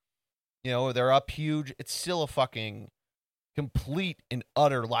out, they're up huge, it's still a fucking complete and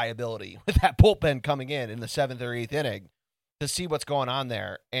utter liability with that bullpen coming in the 7th or 8th inning to see what's going on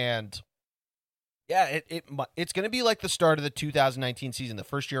there. And yeah, it's going to be like the start of the 2019 season, the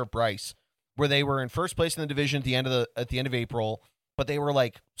first year of Bryce, where they were in first place in the division at the end of April, but they were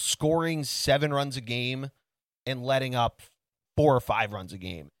like scoring 7 runs a game and letting up 4 or 5 runs a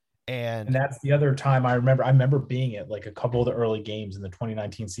game. And that's the other time I remember being at like a couple of the early games in the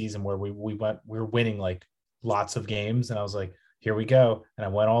 2019 season where we were winning like lots of games, and I was like, here we go. And I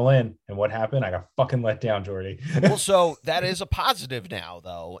went all in. And what happened? I got fucking let down, Jordy. Well, so that is a positive now,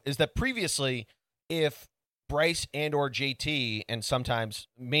 though, is that previously, if Bryce and or JT, and sometimes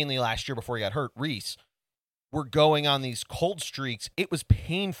mainly last year before he got hurt, Reese, were going on these cold streaks, it was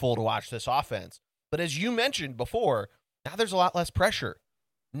painful to watch this offense. But as you mentioned before, now there's a lot less pressure.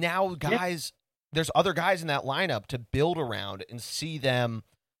 Now there's other guys in that lineup to build around and see them.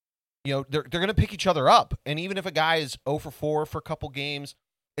 They're going to pick each other up. And even if a guy is 0 for 4 for a couple games,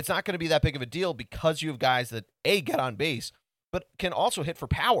 it's not going to be that big of a deal because you have guys that, A, get on base, but can also hit for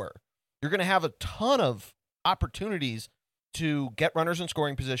power. You're going to have a ton of opportunities to get runners in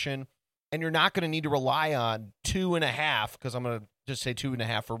scoring position, and you're not going to need to rely on 2.5, because I'm going to just say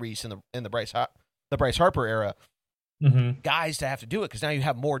 2.5 for Reese in the Bryce Harper era, guys to have to do it, because now you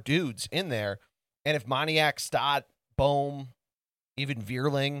have more dudes in there. And if Moniak, Stott, Bohm, even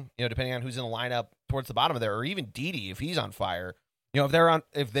Vierling, depending on who's in the lineup towards the bottom of there, or even Didi, if he's on fire,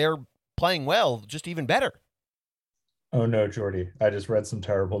 if they're playing well, just even better. Oh no, Jordy! I just read some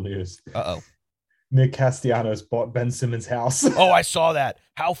terrible news. Uh-oh. Nick Castellanos bought Ben Simmons' house. Oh, I saw that.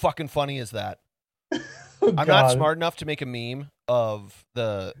 How fucking funny is that? I'm not smart enough to make a meme of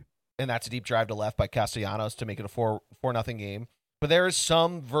and that's a deep drive to left by Castellanos to make it a 4-0 game. But there is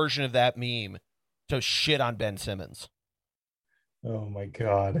some version of that meme to shit on Ben Simmons. Oh my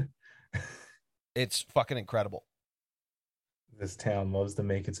God. It's fucking incredible. This town loves to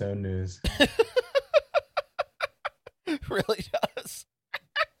make its own news. It really does.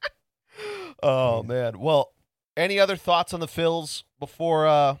 Oh man. Well, any other thoughts on the Phils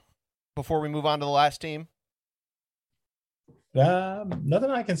before we move on to the last team?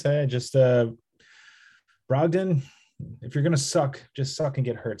 Nothing I can say. Just Brogdon, if you're gonna suck, just suck and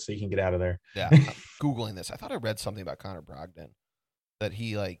get hurt so you can get out of there. Yeah. I'm Googling this. I thought I read something about Connor Brogdon that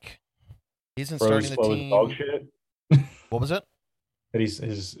he isn't starting the team. Dog shit. What was it? That his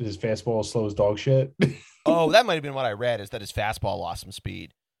fastball is slow as dog shit. Oh, that might have been what I read, is that his fastball lost some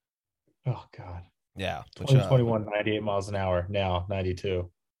speed. Oh God. Yeah. 2021, 98 miles an hour. Now 92.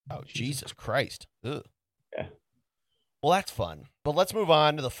 Oh, Jesus Christ. Ugh. Yeah. Well, that's fun. But let's move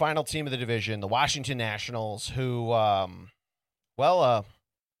on to the final team of the division, the Washington Nationals, who, it's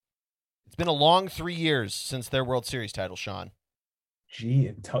been a long 3 years since their World Series title, Sean.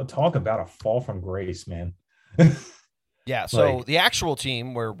 Gee, talk about a fall from grace, man. Yeah, so the actual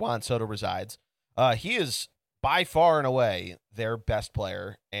team where Juan Soto resides, he is by far and away their best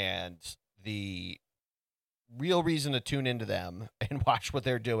player, and the real reason to tune into them and watch what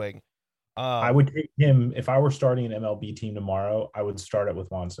they're doing. I would take him if I were starting an MLB team tomorrow. I would start it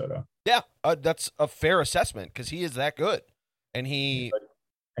with Juan Soto. Yeah, that's a fair assessment because he is that good, and he's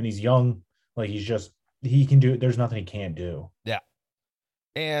young. Like he can do it. There's nothing he can't do. Yeah,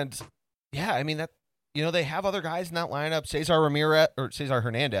 and yeah, I mean that. They have other guys in that lineup. Cesar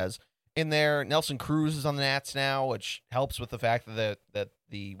Hernandez in there. Nelson Cruz is on the Nats now, which helps with the fact that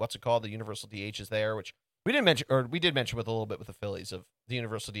the the universal DH is there, which we did mention with a little bit with the Phillies of the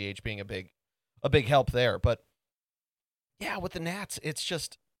universal DH being a big help there. But yeah, with the Nats, it's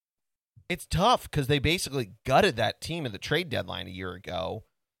tough because they basically gutted that team at the trade deadline a year ago,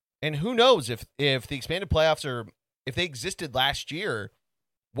 and who knows if the expanded playoffs if they existed last year,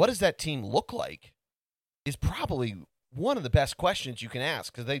 what does that team look like? Is probably one of the best questions you can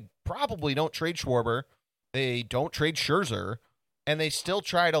ask, because they probably don't trade Schwarber, they don't trade Scherzer, and they still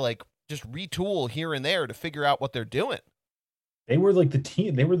try to just retool here and there to figure out what they're doing. they were like the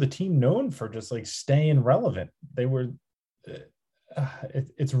team. They were the team known for just like staying relevant. They were.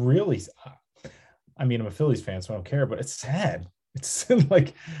 It's really. I mean, I'm a Phillies fan, so I don't care, but it's sad. It's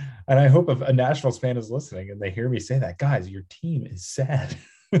like, and I hope if a Nationals fan is listening and they hear me say that, guys, your team is sad.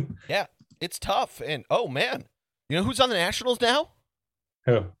 Yeah, it's tough. And oh man, you know who's on the Nationals now?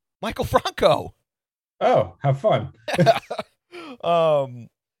 Oh, Michael Franco. oh, have fun. Yeah,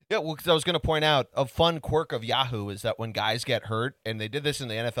 well, because I was going to point out a fun quirk of Yahoo is that when guys get hurt, and they did this in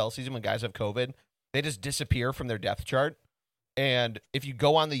the NFL season when guys have COVID, they just disappear from their depth chart. And if you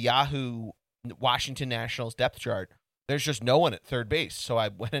go on the Yahoo Washington Nationals depth chart, there's just no one at third base. So I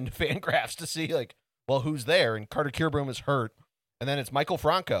went into Fangraphs to see, like, well, who's there? And Carter Kierbroom is hurt. And then it's Michael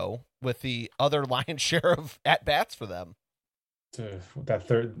Franco with the other lion's share of at-bats for them. That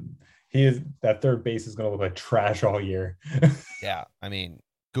third base is going to look like trash all year. Yeah, I mean,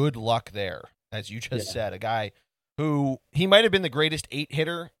 good luck there. As you just said, a guy who he might have been the greatest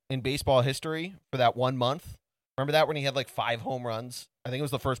 8-hitter in baseball history for that 1 month. Remember that when he had like 5 home runs? I think it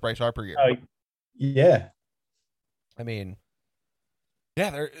was the first Bryce Harper year. Yeah. I mean, yeah,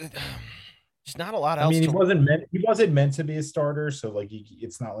 there's not a lot else. I mean, he wasn't meant to be a starter, so like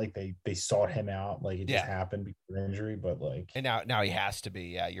it's not like they sought him out, like it just happened because of injury, but like, and now he has to be.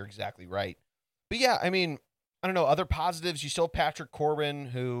 Yeah, you're exactly right. But yeah, I mean, I don't know, other positives. You still have Patrick Corbin,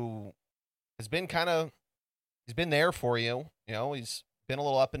 who has been he's been there for you. You know, he's been a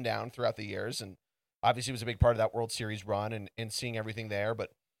little up and down throughout the years, and obviously was a big part of that World Series run and seeing everything there. But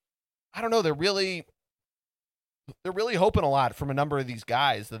I don't know, they're really hoping a lot from a number of these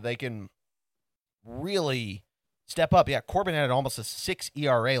guys that they can really step up. Yeah, Corbin had almost a 6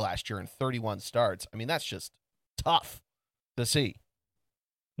 ERA last year in 31 starts. I mean, that's just tough to see.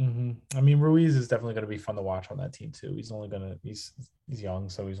 Mm-hmm. I mean, Ruiz is definitely going to be fun to watch on that team too. He's young,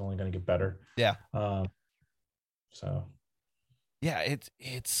 so he's only going to get better. Yeah. So. Yeah,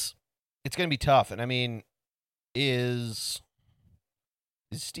 it's going to be tough. And I mean, is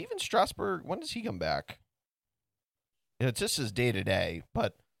Steven Strasburg, when does he come back? It's just his day-to-day,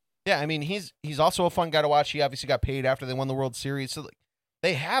 but yeah, I mean, he's also a fun guy to watch. He obviously got paid after they won the World Series. So like,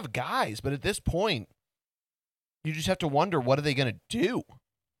 they have guys, but at this point, you just have to wonder, what are they going to do?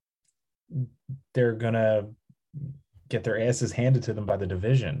 They're going to get their asses handed to them by the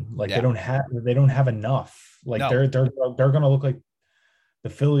division. Like they don't have enough. Like they're going to look like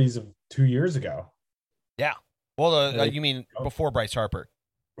the Phillies of 2 years ago. Yeah. Well, you mean before Bryce Harper?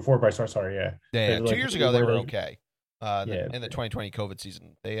 Before Bryce Harper, sorry, yeah. Yeah, 2 years ago they were okay. In the 2020 COVID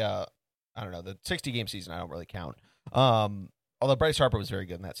season, they I don't know, the 60-game season I don't really count. Although Bryce Harper was very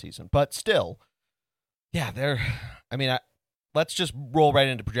good in that season, but still, yeah, let's just roll right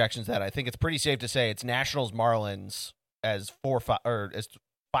into projections. That I think it's pretty safe to say it's Nationals Marlins as 4-5 or as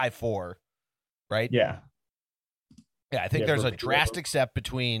 5-4, right? Yeah. Yeah, I think there's a drastic step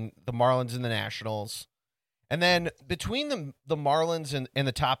between the Marlins and the Nationals. And then between the Marlins and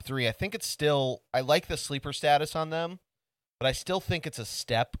the top 3, I think it's still, I like the sleeper status on them, but I still think it's a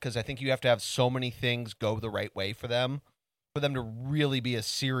step because I think you have to have so many things go the right way for them to really be a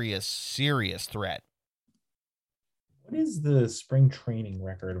serious threat. What is the spring training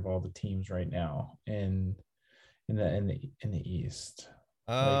record of all the teams right now in the East?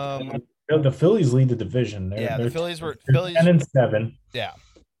 The Phillies lead the division. The Phillies were 10-7. Yeah.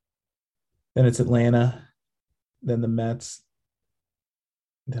 Then it's Atlanta. Then the Mets,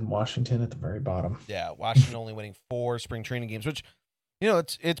 then Washington at the very bottom. Yeah, Washington only winning 4 spring training games, which, you know,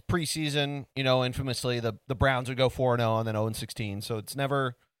 it's preseason. You know, infamously, the Browns would go 4-0 and then 0-16, so it's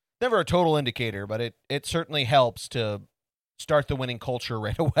never a total indicator, but it certainly helps to start the winning culture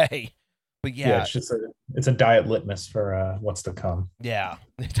right away. But yeah, it's a diet litmus for what's to come. Yeah,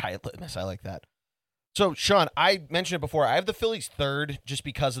 diet litmus. I like that. So, Sean, I mentioned it before. I have the Phillies 3rd just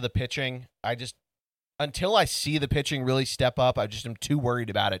because of the pitching. Until I see the pitching really step up, I just am too worried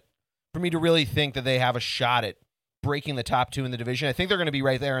about it for me to really think that they have a shot at breaking the top 2 in the division. I think they're going to be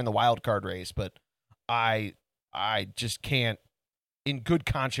right there in the wild card race, but I just can't, in good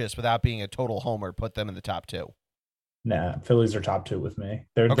conscience, without being a total homer, put them in the top 2. Nah, Phillies are top 2 with me.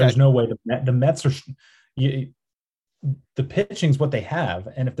 There's no way the Mets are. The pitching's what they have,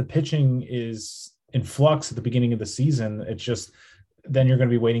 and if the pitching is in flux at the beginning of the season, it's just then you're going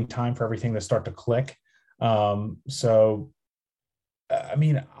to be waiting time for everything to start to click. So, I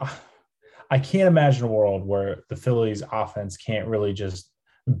mean, I can't imagine a world where the Phillies offense can't really just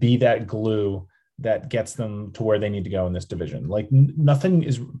be that glue that gets them to where they need to go in this division. Like nothing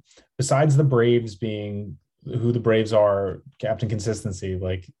is, besides the Braves being who the Braves are, Captain Consistency,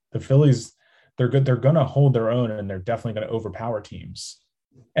 like the Phillies, they're good. They're going to hold their own and they're definitely going to overpower teams.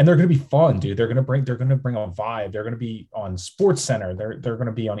 And they're going to be fun, dude. They're going to bring a vibe. They're going to be on Sports Center. They're going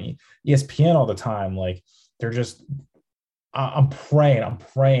to be on ESPN all the time. Like they're just I'm praying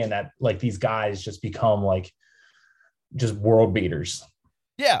that like these guys just become like just world beaters.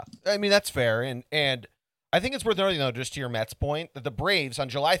 Yeah, I mean that's fair, and I think it's worth noting though, just to your Mets point, that the Braves on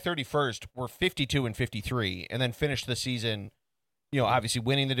July 31st were 52-53, and then finished the season, obviously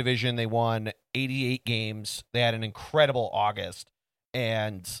winning the division. They won 88 games. They had an incredible August,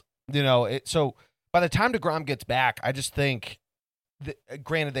 and so by the time DeGrom gets back, I just think,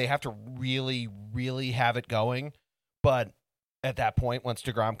 granted, they have to really, really have it going, but at that point, once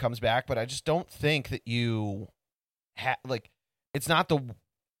DeGrom comes back, but I just don't think that you it's not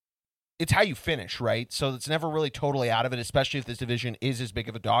it's how you finish, right? So it's never really totally out of it, especially if this division is as big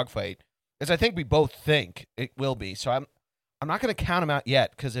of a dogfight as I think we both think it will be. So I'm not going to count them out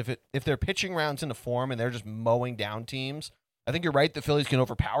yet, because if they're pitching rounds into form and they're just mowing down teams, I think you're right. The Phillies can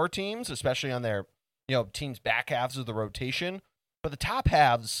overpower teams, especially on their teams' back halves of the rotation. But the top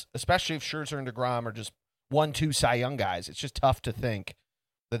halves, especially if Scherzer and DeGrom are just 1-2 Cy Young guys, it's just tough to think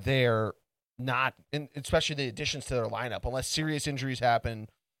that they're not, and especially the additions to their lineup, unless serious injuries happen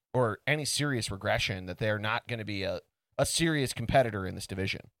or any serious regression, that they're not going to be a serious competitor in this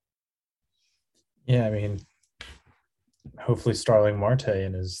division. Yeah, I mean, hopefully Starling Marte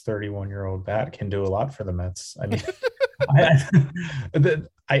and his 31-year-old bat can do a lot for the Mets. I mean,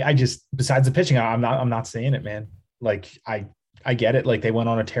 I just, besides the pitching, I'm not saying it, man. Like I get it. Like they went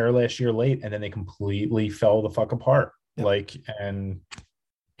on a tear last year late, and then they completely fell the fuck apart. Yep.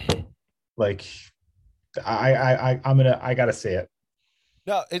 I gotta say it.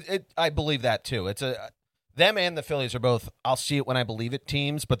 No, I believe that too. It's them and the Phillies are both I'll see it when I believe it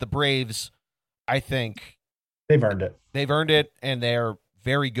teams, but the Braves, I think they've earned it. They've earned it, and they're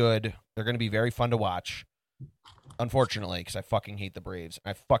very good. They're going to be very fun to watch. Unfortunately, because I fucking hate the Braves.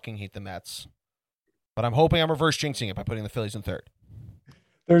 I fucking hate the Mets. But I'm hoping I'm reverse jinxing it by putting the Phillies in third.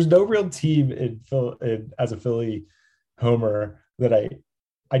 There's no real team as a Philly homer that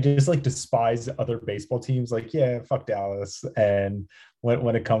I just like despise other baseball teams. Like, yeah, fuck Dallas. And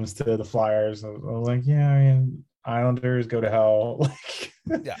when it comes to the Flyers, I'm like, yeah, I mean, Islanders go to hell. Like,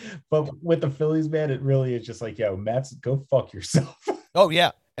 yeah. But with the Phillies, man, it really is just like, yo, Mets, go fuck yourself. Oh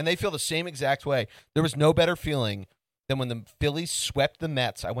yeah, and they feel the same exact way. There was no better feeling than when the Phillies swept the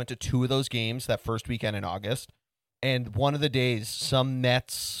Mets. I went to 2 of those games that first weekend in August, and one of the days, some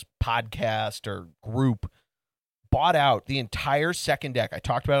Mets podcast or group bought out the entire second deck. I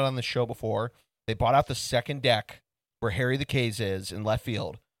talked about it on the show before. They bought out the second deck where Harry the K's is in left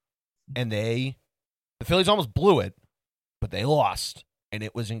field, and the Phillies almost blew it, but they lost, and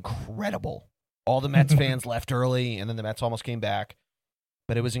it was incredible. All the Mets fans left early, and then the Mets almost came back,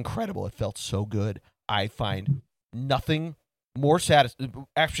 but it was incredible. It felt so good. I find nothing more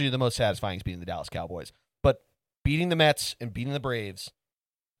actually the most satisfying is beating the Dallas Cowboys, but beating the Mets and beating the Braves,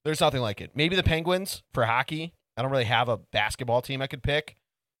 there's nothing like it. Maybe the Penguins for hockey. I don't really have a basketball team I could pick.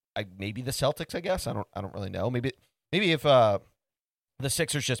 Maybe the Celtics, I guess. I don't really know. Maybe if the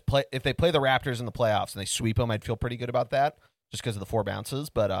Sixers if they play the Raptors in the playoffs and they sweep them, I'd feel pretty good about that just because of the 4 bounces.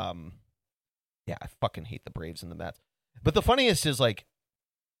 But yeah, I fucking hate the Braves and the Mets. But the funniest is, like,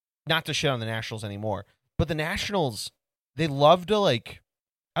 not to shit on the Nationals anymore, but the Nationals, they love to, like,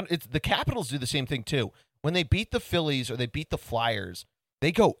 the Capitals do the same thing too. When they beat the Phillies or they beat the Flyers,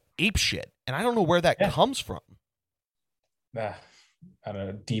 they go apeshit, and I don't know where that comes from. I don't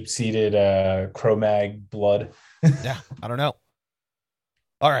know, deep-seated Cro-Mag blood. Yeah, I don't know.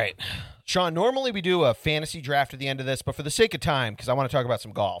 All right, Sean, normally we do a fantasy draft at the end of this, but for the sake of time, because I want to talk about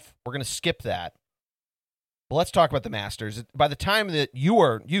some golf, we're going to skip that. But let's talk about the Masters. By the time that you,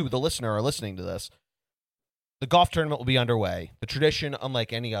 the listener, are listening to this, the golf tournament will be underway. The tradition,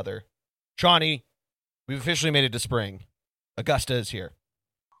 unlike any other. Shawnee, we've officially made it to spring. Augusta is here.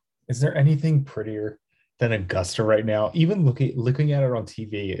 Is there anything prettier than Augusta right now? Even looking at it on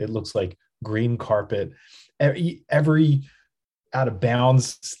TV, it looks like green carpet. Every out of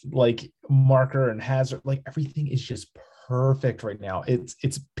bounds like marker and hazard, like everything is just perfect right now.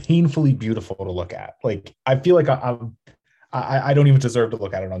 It's painfully beautiful to look at. Like I feel like I don't even deserve to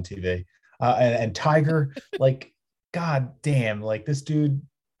look at it on TV. And Tiger, like, god damn, like this dude,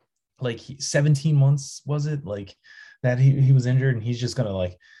 like 17 months was it, like that he was injured, and he's just gonna,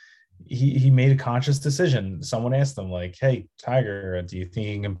 like, he made a conscious decision. Someone asked him, like, hey Tiger, do you think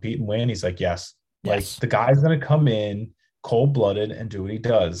he can compete and win? He's like, yes. Like, the guy's gonna come in cold-blooded and do what he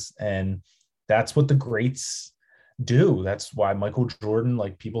does, and that's what the greats do. That's why Michael Jordan,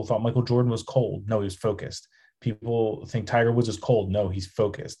 like, people thought Michael Jordan was cold. No, he was focused. People think Tiger Woods is cold. No, he's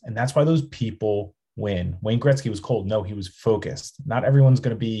focused. And that's why those people win. Wayne Gretzky was cold. No, he was focused. Not everyone's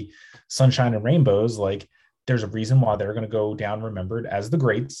going to be sunshine and rainbows. Like, there's a reason why they're going to go down remembered as the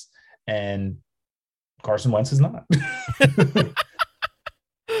greats, and Carson Wentz is not.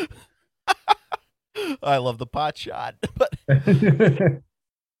 I love the pot shot. But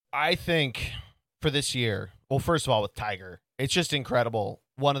I think for this year, well, first of all, with Tiger, it's just incredible.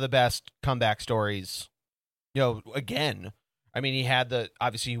 One of the best comeback stories, again. I mean,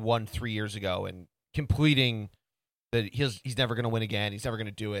 obviously he won 3 years ago, and completing that he's never going to win again. He's never going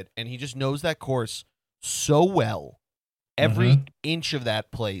to do it. And he just knows that course so well. Every inch of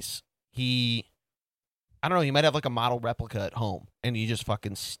that place, I don't know, he might have like a model replica at home, and he just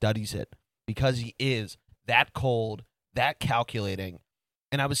fucking studies it because he is that cold, that calculating.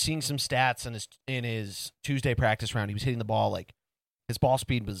 And I was seeing some stats in his Tuesday practice round. He was hitting the ball, like, his ball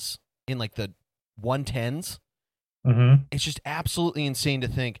speed was in like the 110s. It's just absolutely insane to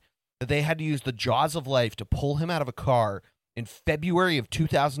think that they had to use the jaws of life to pull him out of a car in February of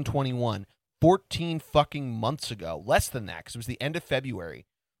 2021, 14 fucking months ago. Less than that, because it was the end of February.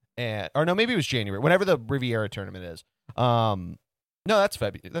 Or no, maybe it was January, whenever the Riviera tournament is. No, that's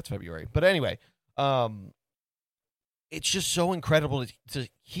February. But anyway, it's just so incredible to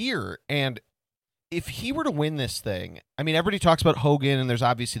hear. And if he were to win this thing, I mean, everybody talks about Hogan, and there's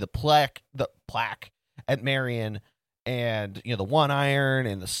obviously the plaque at Marion, and the 1-iron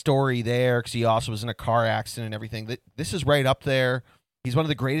and the story there, because he also was in a car accident and everything. This is right up there. He's one of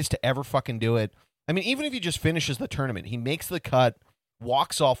the greatest to ever fucking do it. I mean, even if he just finishes the tournament, he makes the cut,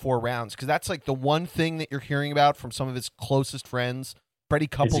 walks all 4 rounds, because that's like the one thing that you're hearing about from some of his closest friends. Freddie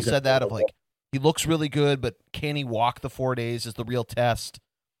Couple said that, of like, he looks really good, but can he walk the 4 days is the real test.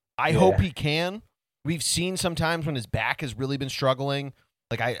 I hope he can. We've seen sometimes when his back has really been struggling.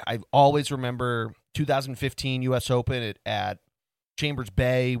 Like, I always remember 2015 U.S. Open at Chambers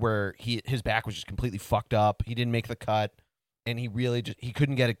Bay, where his back was just completely fucked up. He didn't make the cut, and he really he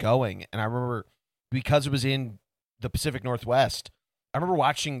couldn't get it going. And I remember, because it was in the Pacific Northwest, I remember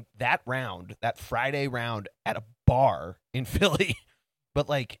watching that Friday round at a bar in Philly. But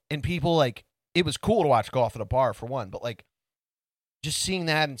and people it was cool to watch golf at a bar for one, but just seeing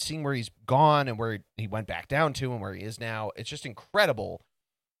that and seeing where he's gone and where he went back down to and where he is now, it's just incredible.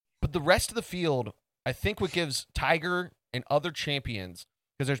 But the rest of the field, I think what gives Tiger and other champions,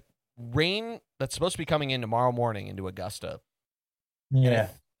 because there's rain that's supposed to be coming in tomorrow morning into Augusta. Yeah.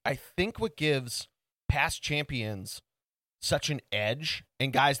 I think what gives past champions such an edge,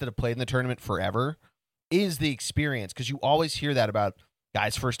 and guys that have played in the tournament forever, is the experience. Because you always hear that about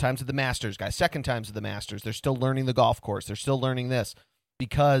guys first times at the Masters, guys second times at the Masters. They're still learning the golf course. They're still learning this,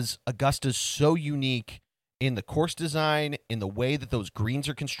 because Augusta's so unique in the course design, in the way that those greens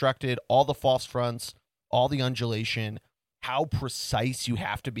are constructed, all the false fronts, all the undulation, how precise you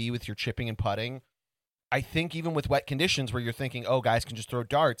have to be with your chipping and putting. I think even with wet conditions where you're thinking, oh, guys can just throw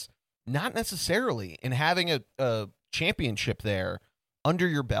darts, not necessarily. And having a championship there under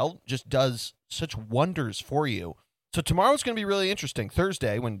your belt just does such wonders for you. So tomorrow's going to be really interesting.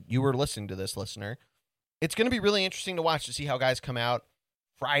 Thursday, when you were listening to this, listener, it's going to be really interesting to watch, to see how guys come out.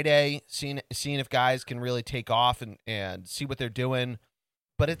 Friday, seeing if guys can really take off and see what they're doing.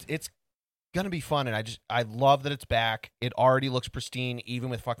 But it's going to be fun, and I love that it's back. It already looks pristine,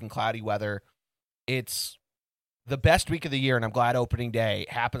 even with fucking cloudy weather. It's the best week of the year, and I'm glad opening day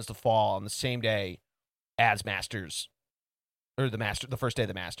happens to fall on the same day as Masters, or the first day of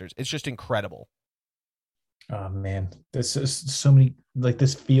the Masters. It's just incredible. Oh man, this is so many,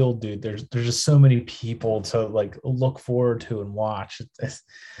 this field, dude. There's just so many people to look forward to and watch.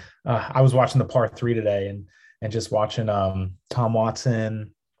 I was watching the par 3 today and just watching Tom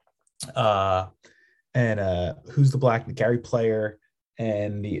Watson, and who's the black Gary Player,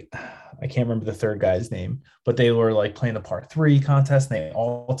 and I can't remember the third guy's name, but they were playing the par 3 contest, and they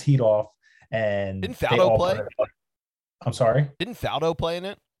all teed off. And didn't Faldo play? I'm sorry, didn't Faldo play in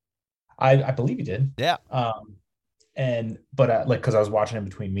it? I believe he did. Yeah. But because I was watching in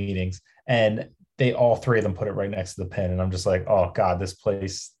between meetings, and they all 3 of them put it right next to the pin, and I'm just like, oh god, this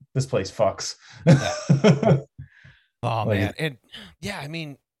place fucks. Oh man, and yeah, I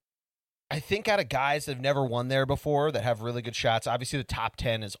mean, I think out of guys that have never won there before that have really good shots, obviously the top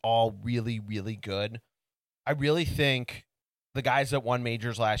 10 is all really, really good. I really think the guys that won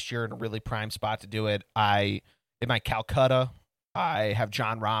majors last year in a really prime spot to do it. In my Calcutta, I have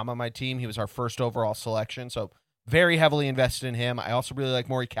John Rahm on my team. He was our first overall selection, so very heavily invested in him. I also really like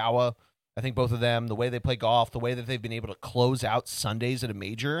Morikawa. I think both of them, the way they play golf, the way that they've been able to close out Sundays at a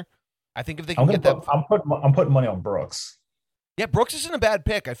major, I think if they can get that, I'm putting money on Brooks. Yeah, Brooks isn't a bad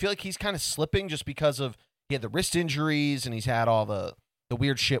pick. I feel like he's kind of slipping just because of he had the wrist injuries and he's had all the the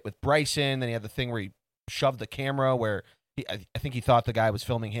weird shit with Bryson. Then he had the thing where he shoved the camera where I think he thought the guy was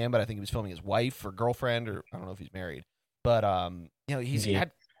filming him, but I think he was filming his wife or girlfriend, or I don't know if he's married. But he's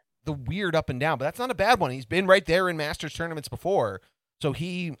had the weird up and down, but that's not a bad one. He's been right there in Masters tournaments before, so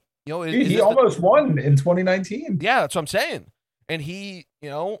he almost won in 2019. Yeah, that's what I'm saying. And he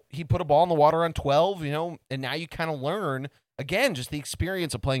put a ball in the water on 12, and now you kind of learn again just the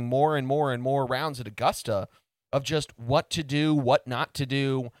experience of playing more and more and more rounds at Augusta of just what to do, what not to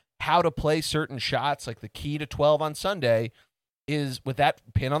do, how to play certain shots. Like the key to 12 on Sunday is with that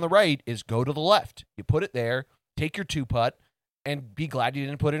pin on the right is go to the left. You put it there, take your 2-putt, and be glad you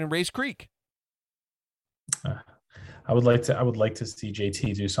didn't put it in Race Creek. I would like to see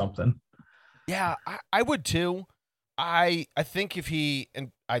JT do something. Yeah, I would too. I think if he,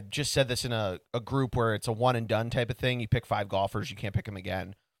 and I just said this in a group where it's a one and done type of thing, you pick 5 golfers, you can't pick them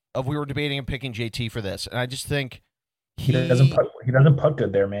again. We were debating and picking JT for this, and I just think he doesn't putt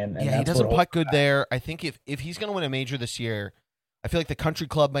good there, man. And yeah, he doesn't putt good there. I think if he's going to win a major this year, I feel like the Country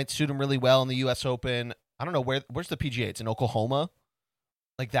Club might suit him really well in the U.S. Open. I don't know where's the PGA. It's in Oklahoma.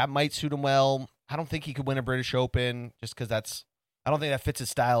 Like that might suit him well. I don't think he could win a British Open just because I don't think that fits his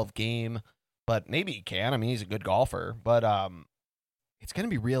style of game. But maybe he can. I mean, he's a good golfer. But it's going to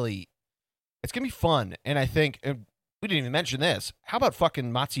be fun. And I think, and we didn't even mention this. How about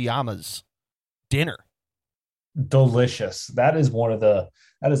fucking Matsuyama's dinner? Delicious. That is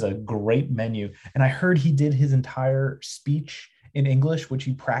a great menu. And I heard he did his entire speech in English, which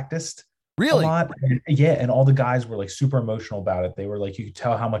he practiced really a lot. And all the guys were like super emotional about it. They were like, you could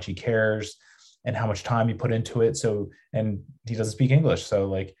tell how much he cares and how much time he put into it. So, and he doesn't speak English. So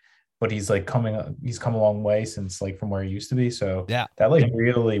like, but he's come a long way since like from where he used to be. So yeah, that like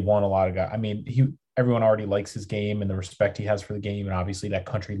really won a lot of guys. I mean, everyone already likes his game and the respect he has for the game. And obviously that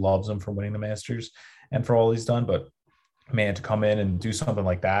country loves him for winning the Masters and for all he's done. But man, to come in and do something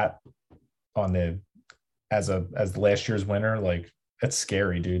like that as the last year's winner, like that's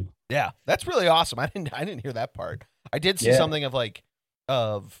scary, dude. Yeah, that's really awesome. I didn't hear that part. I did see something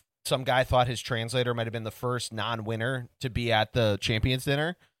of some guy thought his translator might have been the first non-winner to be at the Champions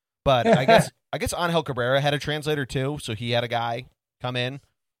Dinner. But I guess Angel Cabrera had a translator too, so he had a guy come in,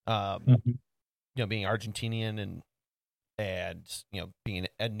 being Argentinian and being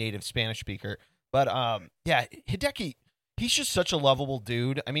a native Spanish speaker. But Hideki, he's just such a lovable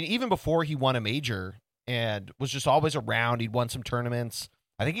dude. I mean, even before he won a major and was just always around, he'd won some tournaments.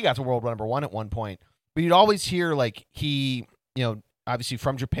 I think he got to world number 1 at one point. But you'd always hear like he, obviously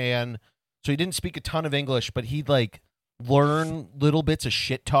from Japan, so he didn't speak a ton of English, but he'd like learn little bits of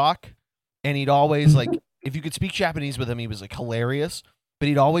shit talk, and he'd always like if you could speak Japanese with him, he was like hilarious, but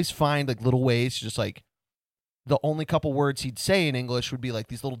he'd always find like little ways to just like the only couple words he'd say in English would be like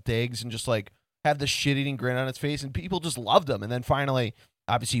these little digs and just like have the shit-eating grin on his face, and people just loved him. And then finally,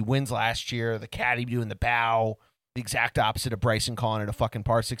 obviously he wins last year, the caddy doing the bow, the exact opposite of Bryson calling it a fucking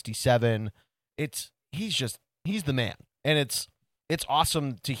par 67. He's the man, and it's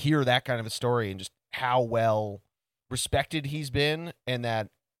awesome to hear that kind of a story and just how well respected he's been, and that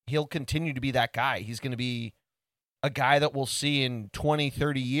he'll continue to be that guy. He's going to be a guy that we'll see in 20,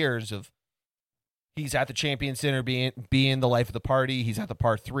 30 years of he's at the Champions Dinner being the life of the party. He's at the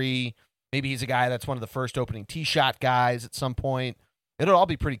par 3. Maybe he's a guy that's one of the first opening tee shot guys at some point. It'll all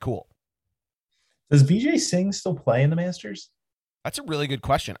be pretty cool. Does Vijay Singh still play in the Masters? That's a really good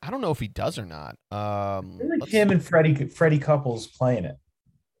question. I don't know if he does or not. Like him and Freddie Couples playing it.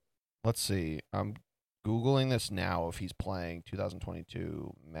 Let's see. I'm Googling this now if he's playing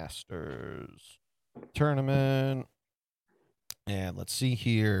 2022 Masters tournament. And let's see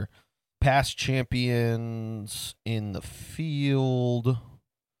here. Past champions in the field.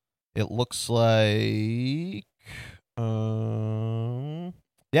 It looks like Vijay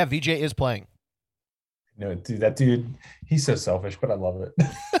is playing. No, dude, that dude, he's so selfish, but I love it.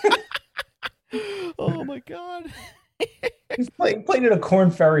 Oh my god. He's playing at a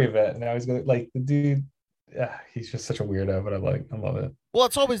Corn Ferry event. Now he's gonna like the dude. Yeah, he's just such a weirdo, but I love it. Well,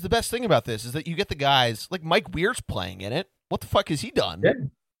 it's always the best thing about this is that you get the guys like Mike Weir's playing in it. What the fuck has he done? Yeah,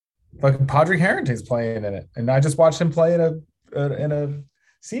 fucking Padraig Harrington's playing in it, and I just watched him play in a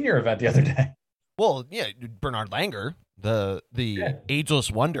senior event the other day. Well, yeah, Bernard Langer, the ageless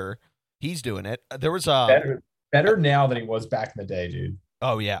wonder, he's doing it. There was better now than he was back in the day, dude.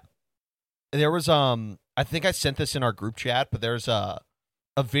 Oh yeah, there was I think I sent this in our group chat, but there's a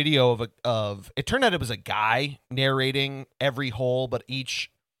video of it turned out it was a guy narrating every hole, but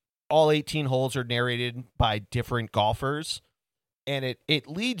all 18 holes are narrated by different golfers, and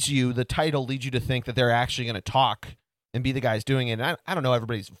the title leads you to think that they're actually going to talk and be the guys doing it. And I don't know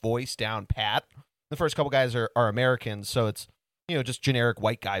everybody's voice down pat. The first couple guys are Americans, so it's just generic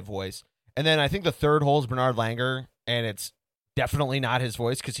white guy voice. And then I think the third hole is Bernard Langer, and it's definitely not his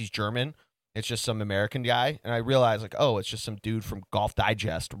voice because he's German. It's just some American guy. And I realized, like, oh, it's just some dude from Golf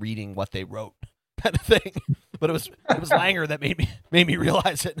Digest reading what they wrote, kind of thing. But it was Langer that made me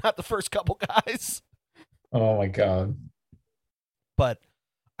realize it, not the first couple guys. Oh my God. But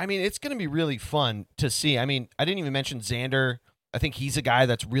I mean, it's going to be really fun to see. I mean, I didn't even mention Xander. I think he's a guy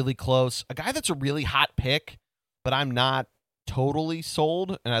that's really close, a guy that's a really hot pick, but I'm not totally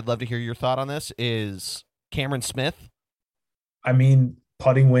sold. And I'd love to hear your thought on this. Is Cameron Smith? I mean,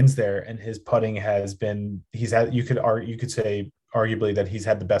 putting wins there, and his putting has been, you could say arguably that he's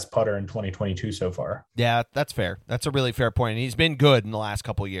had the best putter in 2022 so far. Yeah, that's fair. That's a really fair point. And he's been good in the last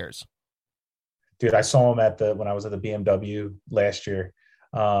couple of years. Dude, I saw him when I was at the BMW last year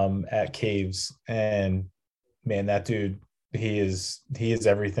at Caves, and man, that dude, he is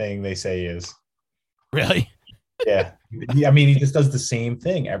everything they say he is. Really? Yeah. I mean, he just does the same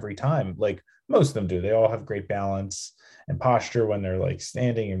thing every time. Like most of them do. They all have great balance and posture when they're like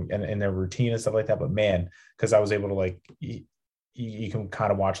standing and their routine and stuff like that. But man, because I was able to like, you can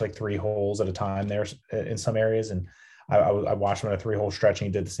kind of watch like 3 holes at a time there in some areas. And I watched him at a 3-hole stretch, and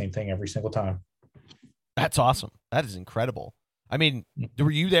he did the same thing every single time. That's awesome. That is incredible. I mean,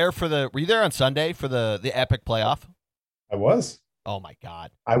 were you there on Sunday for the epic playoff? I was. Oh my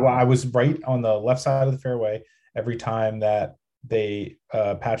God. I was right on the left side of the fairway every time that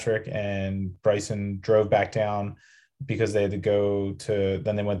Patrick and Bryson drove back down, because they had to go to,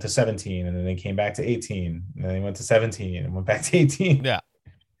 then they went to 17, and then they came back to 18, and then they went to 17 and went back to 18. Yeah.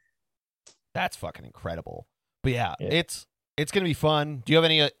 That's fucking incredible. But yeah. It's going to be fun. Do you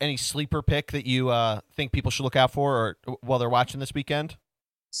have any sleeper pick that you think people should look out for or while they're watching this weekend?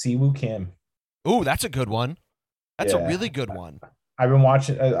 Siwoo Kim. Ooh, that's a good one. That's a really good one. I've been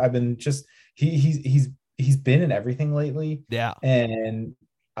watching. I've been just he's been in everything lately. Yeah, and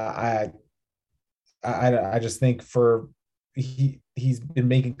I just think he's been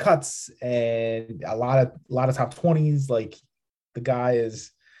making cuts and a lot of top 20s. Like the guy is.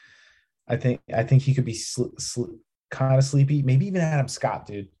 I think he could be kind of sleepy. Maybe even Adam Scott,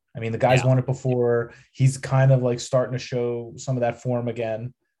 dude. I mean, the guy's won it before. He's kind of like starting to show some of that form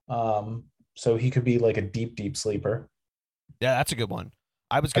again. So he could be like a deep sleeper. Yeah, that's a good one.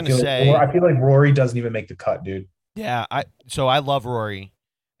 I was going to say, I feel like Rory doesn't even make the cut, dude. Yeah, I love Rory,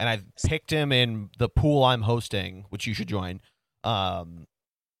 and I've picked him in the pool I'm hosting, which you should join.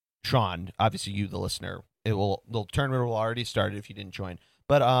 Sean, obviously you, the listener, the tournament will already started if you didn't join.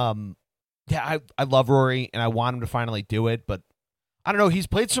 But yeah, I love Rory, and I want him to finally do it. But I don't know. He's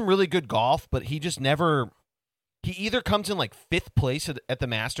played some really good golf, but he just never. He either comes in like 5th place at the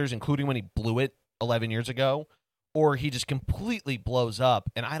Masters, including when he blew it 11 years ago, or he just completely blows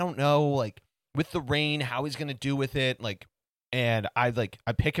up. And I don't know, like, with the rain, how he's going to do with it. Like, and I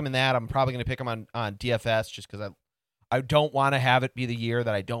pick him in that. I'm probably going to pick him on DFS just because I don't want to have it be the year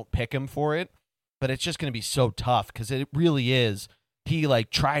that I don't pick him for it. But it's just going to be so tough because it really is. He, like,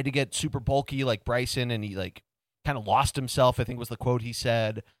 tried to get super bulky like Bryson, and he, like, kind of lost himself, I think was the quote he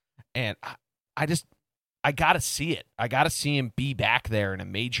said. And I got to see it. I got to see him be back there in a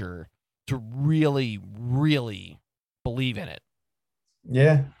major to really, really believe in it.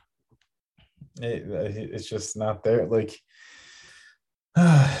 Yeah. It's just not there. Like,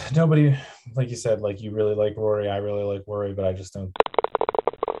 nobody, like you said, like, you really like Rory. I really like Rory, but I just don't.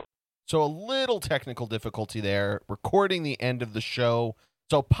 So a little technical difficulty there, recording the end of the show.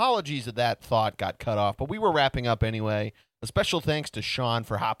 So apologies that thought got cut off, but we were wrapping up anyway. A special thanks to Sean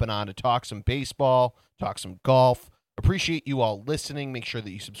for hopping on to talk some baseball, talk some golf. Appreciate you all listening. Make sure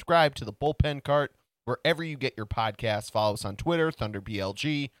that you subscribe to the Bullpen Cart wherever you get your podcasts. Follow us on Twitter,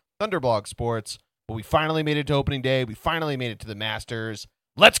 ThunderBLG, Thunderblog Sports. But we finally made it to opening day. We finally made it to the Masters.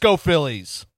 Let's go, Phillies!